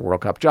rest of the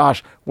World Cup.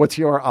 Josh, what's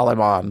your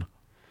Aleman?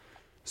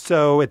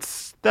 So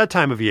it's that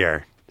time of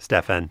year,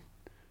 Stefan.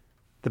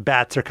 The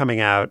bats are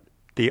coming out.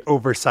 The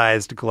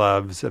oversized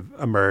gloves have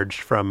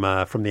emerged from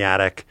the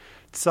attic.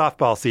 It's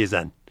softball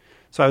season.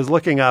 So I was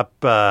looking up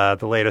the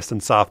latest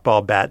in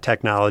softball bat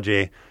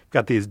technology.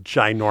 Got these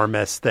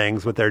ginormous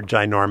things with their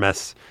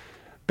ginormous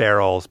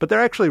barrels, but they're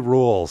actually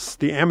rules.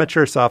 The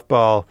Amateur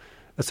Softball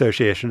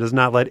Association does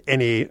not let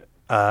any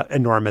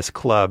enormous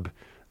club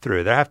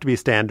through. There have to be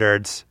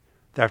standards.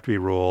 There have to be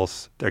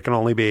rules. There can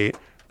only be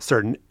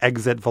certain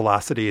exit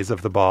velocities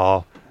of the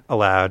ball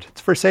allowed.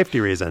 It's for safety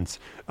reasons.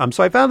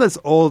 So I found this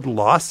old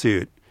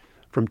lawsuit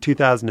from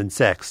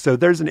 2006. So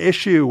there's an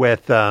issue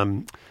with,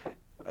 a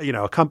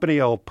company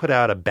will put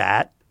out a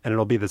bat, and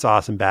it'll be this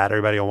awesome bat.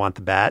 Everybody will want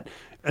the bat.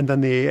 And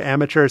then the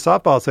Amateur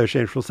Softball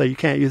Association will say, you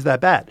can't use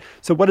that bat.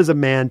 So what is a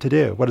man to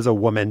do? What is a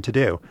woman to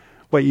do?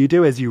 What you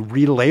do is you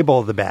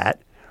relabel the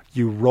bat,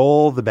 you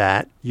roll the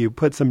bat, you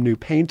put some new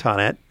paint on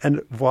it,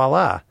 and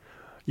voila,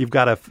 you've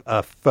got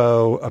a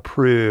faux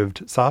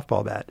approved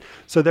softball bat.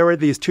 So there were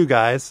these two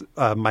guys,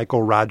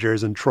 Michael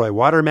Rogers and Troy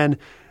Waterman,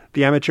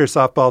 the Amateur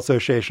Softball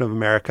Association of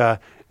America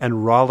and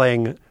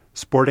Rawling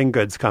Sporting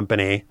Goods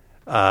Company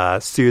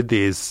sued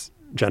these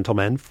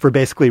gentlemen for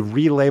basically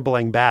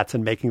relabeling bats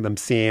and making them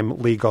seem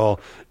legal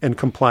and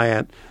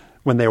compliant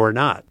when they were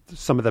not.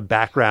 Some of the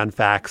background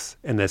facts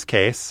in this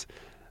case: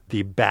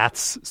 the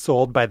bats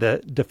sold by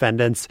the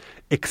defendants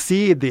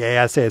exceed the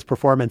ASA's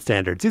performance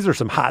standards. These are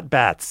some hot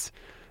bats,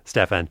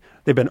 Stefan.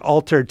 They've been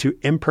altered to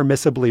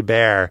impermissibly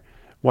bear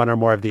one or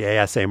more of the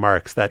ASA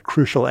marks, that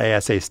crucial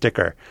ASA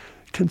sticker.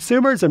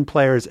 Consumers and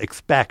players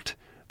expect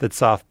that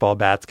softball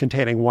bats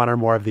containing one or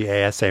more of the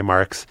ASA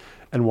marks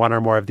and one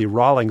or more of the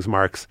Rawlings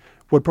marks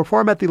would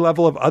perform at the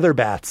level of other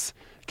bats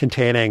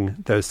containing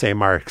those same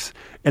marks.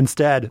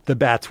 Instead, the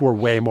bats were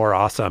way more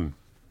awesome,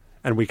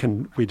 and we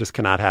just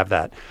cannot have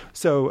that.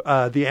 So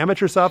the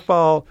Amateur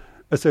Softball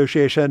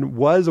Association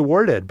was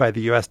awarded by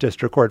the U.S.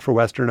 District Court for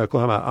Western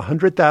Oklahoma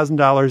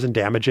 $100,000 in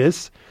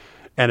damages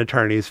and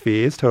attorney's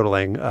fees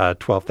totaling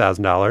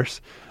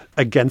 $12,000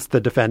 against the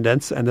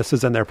defendants, and this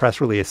is in their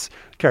press release,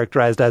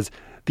 characterized as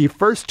the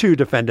first two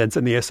defendants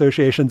in the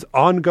association's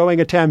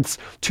ongoing attempts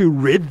to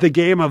rid the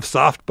game of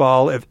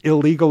softball of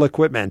illegal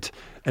equipment,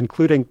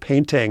 including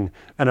painting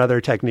and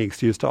other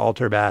techniques used to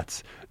alter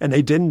bats. And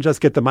they didn't just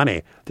get the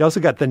money. They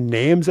also got the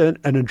names and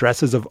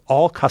addresses of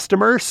all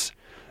customers,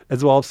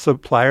 as well as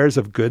suppliers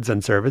of goods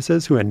and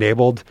services who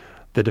enabled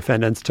the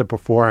defendants to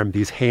perform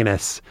these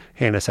heinous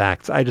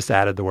acts. I just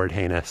added the word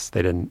heinous.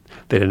 They didn't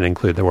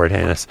include the word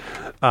heinous.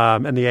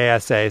 And the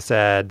ASA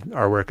said,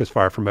 our work is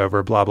far from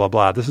over, blah, blah,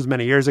 blah. This was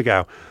many years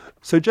ago.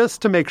 So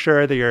just to make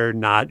sure that you're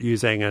not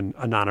using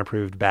a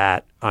non-approved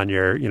bat on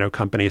your,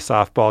 company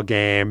softball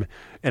game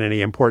and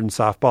any important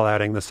softball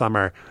outing this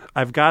summer,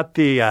 I've got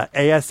the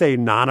ASA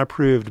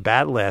non-approved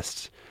bat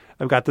list.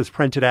 I've got this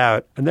printed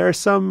out, and there are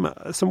some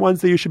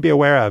ones that you should be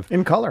aware of.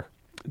 In color.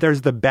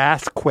 There's the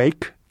Bass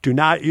Quake. Do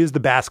not use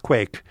the Bass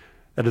Quake.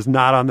 That is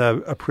not on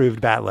the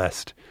approved bat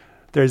list.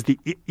 There's the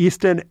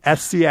Easton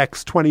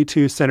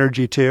SCX22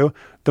 Synergy 2,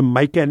 the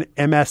Miken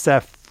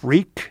MSF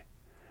Freak.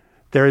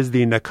 There is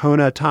the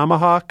Nakona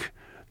Tomahawk.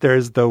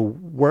 There's the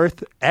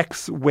Worth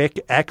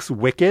X-Wick X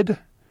Wicked.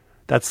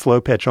 That's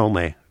slow pitch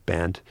only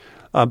band.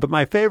 But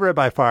my favorite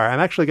by far, I'm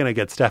actually going to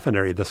get Stefan to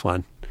read this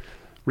one.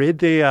 Read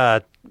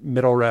the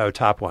middle row,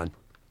 top one.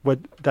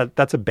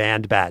 That's a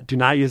banned bat. Do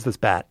not use this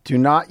bat. Do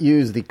not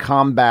use the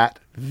Combat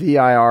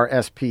VIR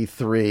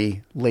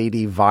SP3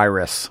 Lady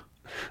Virus.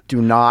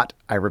 Do not,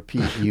 I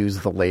repeat,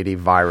 use the Lady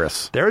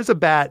Virus. There is a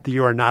bat that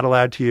you are not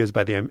allowed to use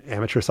by the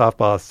Amateur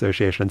Softball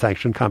Association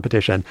sanctioned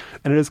competition,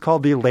 and it is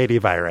called the Lady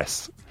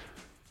Virus.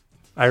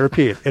 I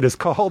repeat, it is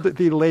called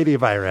the Lady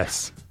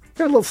Virus. You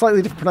got a little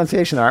slightly different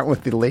pronunciation there, aren't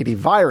with the Lady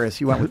Virus.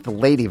 You went with the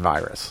Lady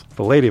Virus.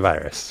 The Lady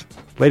Virus.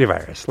 Lady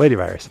Virus. Lady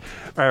Virus.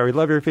 All right, we'd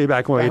love your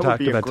feedback on what you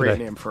talked about today. That would be a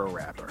great name for a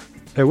rapper.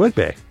 It would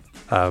be,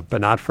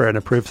 but not for an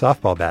approved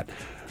softball bat.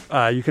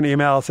 You can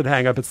email us at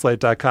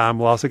hangup@slate.com.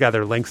 We'll also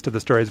gather links to the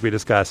stories we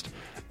discussed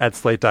at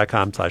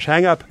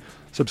slate.com/hangup.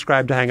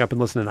 Subscribe to Hang Up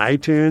and listen in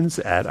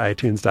iTunes at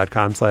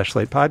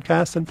itunes.com/slate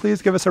podcast. And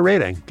please give us a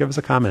rating. Give us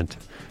a comment.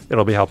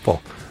 It'll be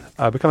helpful.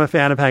 Become a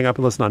fan of Hang Up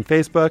and Listen on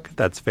Facebook.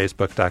 That's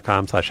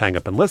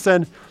facebook.com/hangup and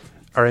listen.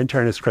 Our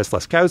intern is Chris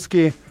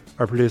Laskowski.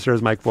 Our producer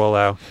is Mike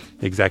Volo.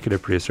 The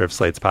executive producer of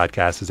Slate's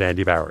podcast is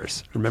Andy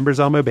Bowers. Remember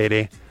Zelmo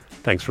Beatty.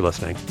 Thanks for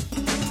listening.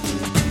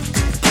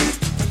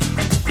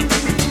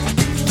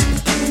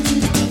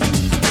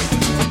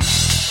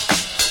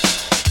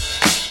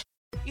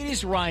 It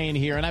is Ryan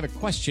here, and I have a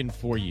question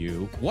for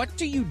you. What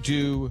do you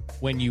do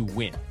when you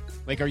win?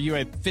 Like, are you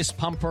a fist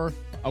pumper,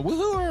 a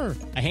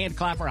woohooer, a hand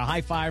clapper, a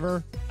high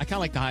fiver? I kind of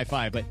like the high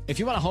five, but if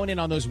you want to hone in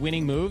on those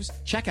winning moves,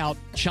 check out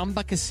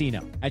Chumba Casino.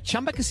 At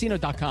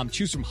ChumbaCasino.com,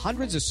 choose from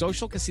hundreds of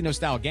social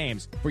casino-style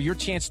games for your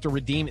chance to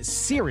redeem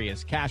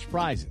serious cash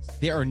prizes.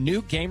 There are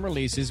new game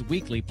releases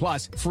weekly,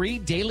 plus free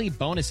daily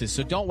bonuses.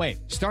 So don't wait.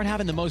 Start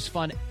having the most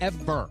fun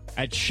ever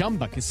at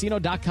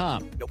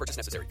ChumbaCasino.com. No purchase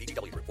necessary.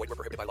 VGW Group. Void where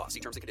prohibited by law. See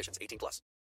terms and conditions. 18+.